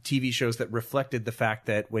have TV shows that reflected the fact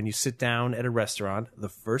that when you sit down at a restaurant, the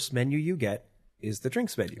first menu you get is the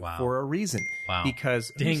drinks menu for a reason. Wow.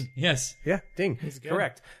 Because ding. Yes. Yeah, ding.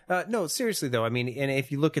 Correct. No, seriously though, I mean, and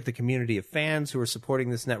if you look at the community of fans who are supporting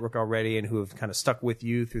this network already and who have kind of stuck with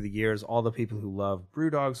you through the years, all the people who love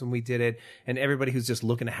Brewdogs when we did it, and everybody who's just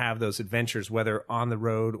looking to have those adventures, whether on the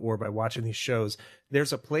road or by watching these shows,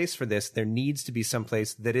 there's a place for this. There needs to be some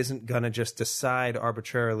place that isn't going to just decide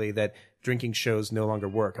arbitrarily that drinking shows no longer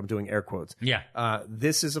work. I'm doing air quotes. Yeah.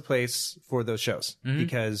 This is a place for those shows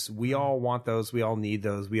because we all want those. We all need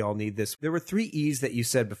those. We all need this. There were 3 E's that you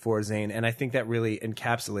said before, Zane, and I think that really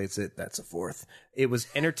encapsulates it. That's a 4th. It was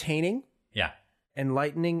entertaining,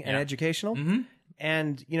 enlightening, and educational.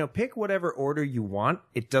 And, you know, pick whatever order you want.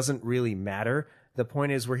 It doesn't really matter. The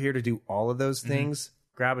point is we're here to do all of those things.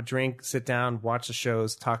 Grab a drink, sit down, watch the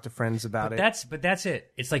shows, talk to friends about it. But that's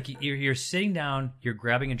it. It's like you're sitting down, you're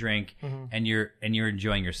grabbing a drink, and you're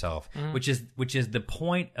enjoying yourself, which is the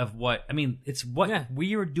point of what I mean. It's what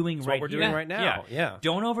we are doing It's right. what we're doing right now. Yeah.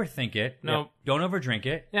 Don't overthink it. No. Don't overdrink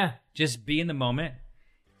it. Yeah. Just be in the moment.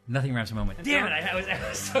 Nothing rhymes with moment. Damn it! I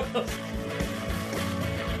was so close.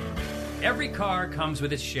 Every car comes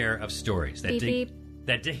with its share of stories. Beep, beep.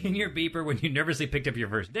 That ding in your beeper when you nervously picked up your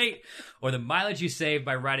first date, or the mileage you saved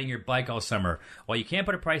by riding your bike all summer. While you can't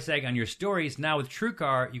put a price tag on your stories, now with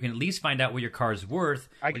TrueCar, you can at least find out what your car's worth.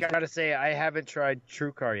 I gotta say, I haven't tried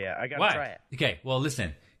TrueCar yet. I gotta try it. Okay, well,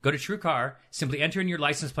 listen. Go to TrueCar, simply enter in your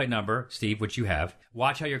license plate number, Steve, which you have.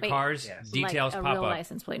 Watch how your car's details like pop real up.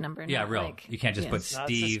 license plate number. Yeah, not real. Like, You can't just put Not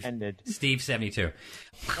Steve suspended. Steve 72.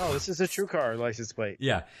 Oh, this is a TrueCar license plate.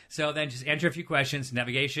 Yeah. So then just answer a few questions.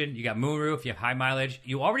 Navigation, you got moonroof, you have high mileage.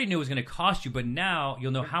 You already knew it was going to cost you, but now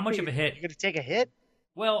you'll know how much of a hit. You're going to take a hit?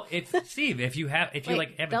 Well, if Steve, if you have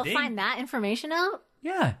Wait, a they'll ding, find that information out?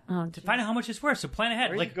 yeah, Oh, to find out how much it's worth. So plan ahead.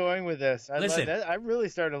 Where are Like, you going with this? Listen. I'm really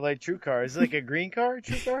starting to like TrueCar. Is it like a green car,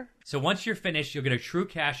 TrueCar? so once you're finished, you'll get a true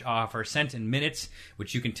cash offer sent in minutes,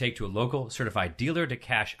 which you can take to a local certified dealer to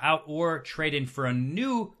cash out or trade in for a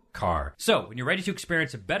new car. So when you're ready to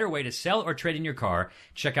experience a better way to sell or trade in your car,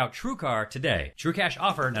 check out TrueCar today. True cash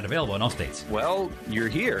offer not available in all states. Well, you're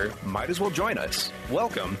here. Might as well join us.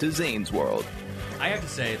 Welcome to Zane's World. I have to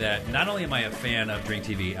say that not only am I a fan of Drink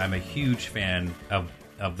TV, I'm a huge fan of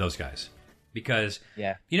those guys. Because,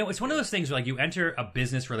 you know, it's one of those things where, like, you enter a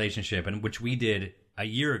business relationship, and which we did a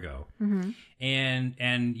year ago,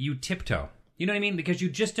 and you tiptoe. You know what I mean? Because you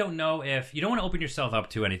just don't know if... You don't want to open yourself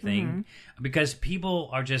up to anything, because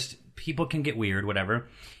people can get weird, whatever.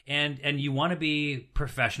 And you want to be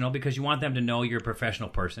professional because you want them to know you're a professional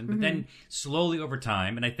person. But then slowly over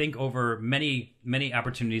time, and I think over many, many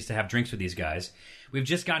opportunities to have drinks with these guys, we've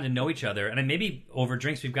just gotten to know each other. And then maybe over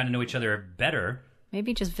drinks, we've gotten to know each other better.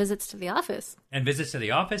 Maybe just visits to the office. And visits to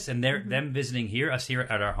the office, and them visiting here, us here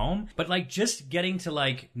at our home. But, like, just getting to,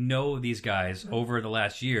 like, know these guys over the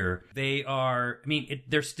last year, they are... I mean,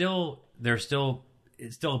 it's still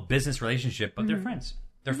a business relationship, but they're friends.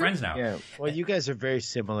 They're friends now. Yeah. Well, you guys are very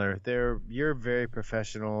similar. You're very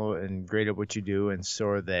professional and great at what you do, and so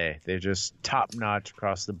are they. They're just top notch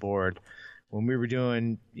across the board. When we were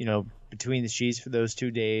doing, you know, Between the Sheets for those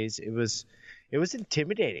 2 days, it was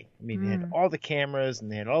intimidating. I mean, they had all the cameras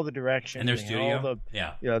and they had all the direction and their they had studio. all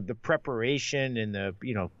the, the preparation and the,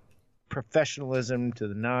 you know, professionalism to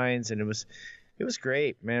the nines, and it was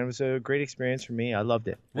great, man. It was a great experience for me. I loved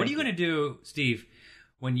it. What are you going to do, Steve,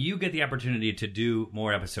 when you get the opportunity to do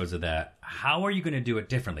more episodes of that? how are you going to do it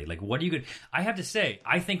differently? Like, what are you going? I have to say,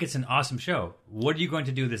 I think it's an awesome show. What are you going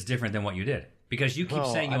to do that's different than what you did? Because you keep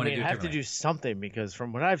saying you want to do it differently. I have to do something because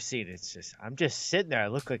from what I've seen, I'm just sitting there. I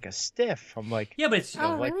look like a stiff. I'm like, yeah, but it's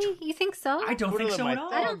really? You think so? I don't think so at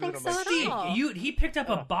all. I don't think so at all. He picked up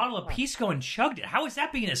a bottle of Pisco and chugged it. How is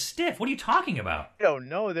that being a stiff? What are you talking about? I don't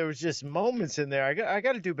know. There was just moments in there. I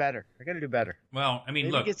got to do better. Well, I mean,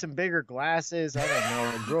 maybe look, get some bigger glasses. I don't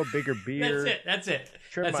know. And grow a bigger beard. That's it.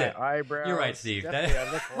 Trim my eyebrows. You're right, Steve.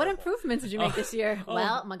 What improvements did you make this year?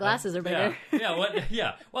 Well, my glasses are bigger.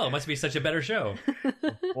 Yeah. Well, it must be such a better show.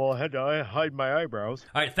 Well, I had to hide my eyebrows.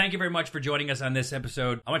 All right, thank you very much for joining us on this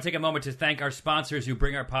episode. I want to take a moment to thank our sponsors who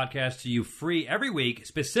bring our podcast to you free every week,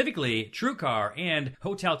 specifically TrueCar and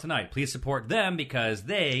Hotel Tonight. Please support them because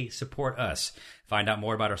they support us. Find out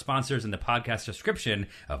more about our sponsors in the podcast description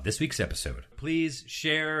of this week's episode. Please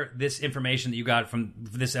share this information that you got from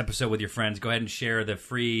this episode with your friends. Go ahead and share the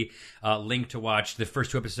free link to watch the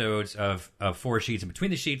first 2 episodes of 4 Sheets and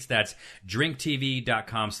Between the Sheets. That's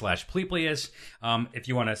drinktv.com/Pleplius. If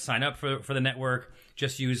you want to sign up for the network,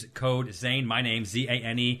 just use code Zane, my name,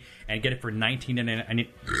 Z-A-N-E, and get it for $19.99.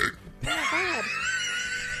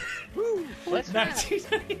 What's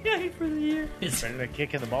 $19.99 for the year. It's better than a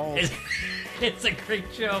kick in the balls. It's a great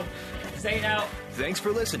show. Zane out. Thanks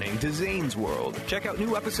for listening to Zane's World. Check out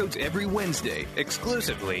new episodes every Wednesday,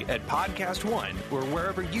 exclusively at Podcast One or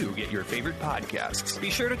wherever you get your favorite podcasts.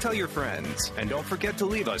 Be sure to tell your friends, and don't forget to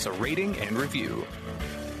leave us a rating and review.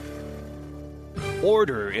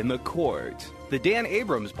 Order in the Court. The Dan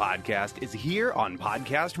Abrams podcast is here on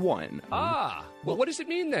Podcast One. Well, what does it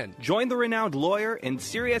mean then? Join the renowned lawyer and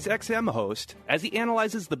SiriusXM host as he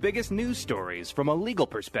analyzes the biggest news stories from a legal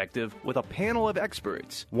perspective with a panel of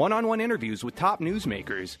experts, one-on-one interviews with top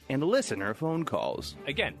newsmakers, and listener phone calls.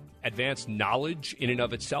 Again, advanced knowledge in and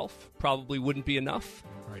of itself probably wouldn't be enough.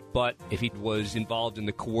 Right. But if he was involved in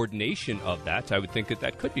the coordination of that, I would think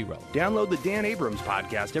that could be relevant. Download the Dan Abrams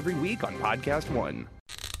podcast every week on Podcast One.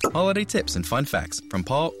 Holiday tips and fun facts from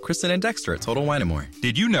Paul, Kristen, and Dexter at Total Wine & More.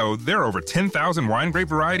 Did you know there are over 10,000 wine grape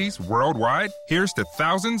varieties worldwide? Here's to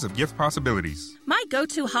thousands of gift possibilities. My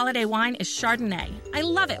go-to holiday wine is Chardonnay. I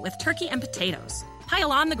love it with turkey and potatoes.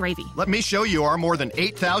 Pile on the gravy. Let me show you our more than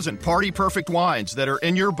 8,000 party-perfect wines that are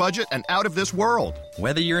in your budget and out of this world.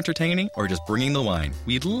 Whether you're entertaining or just bringing the wine,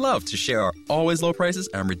 we'd love to share our always low prices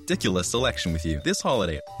and ridiculous selection with you this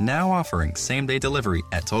holiday. Now offering same-day delivery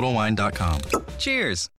at TotalWine.com. Cheers!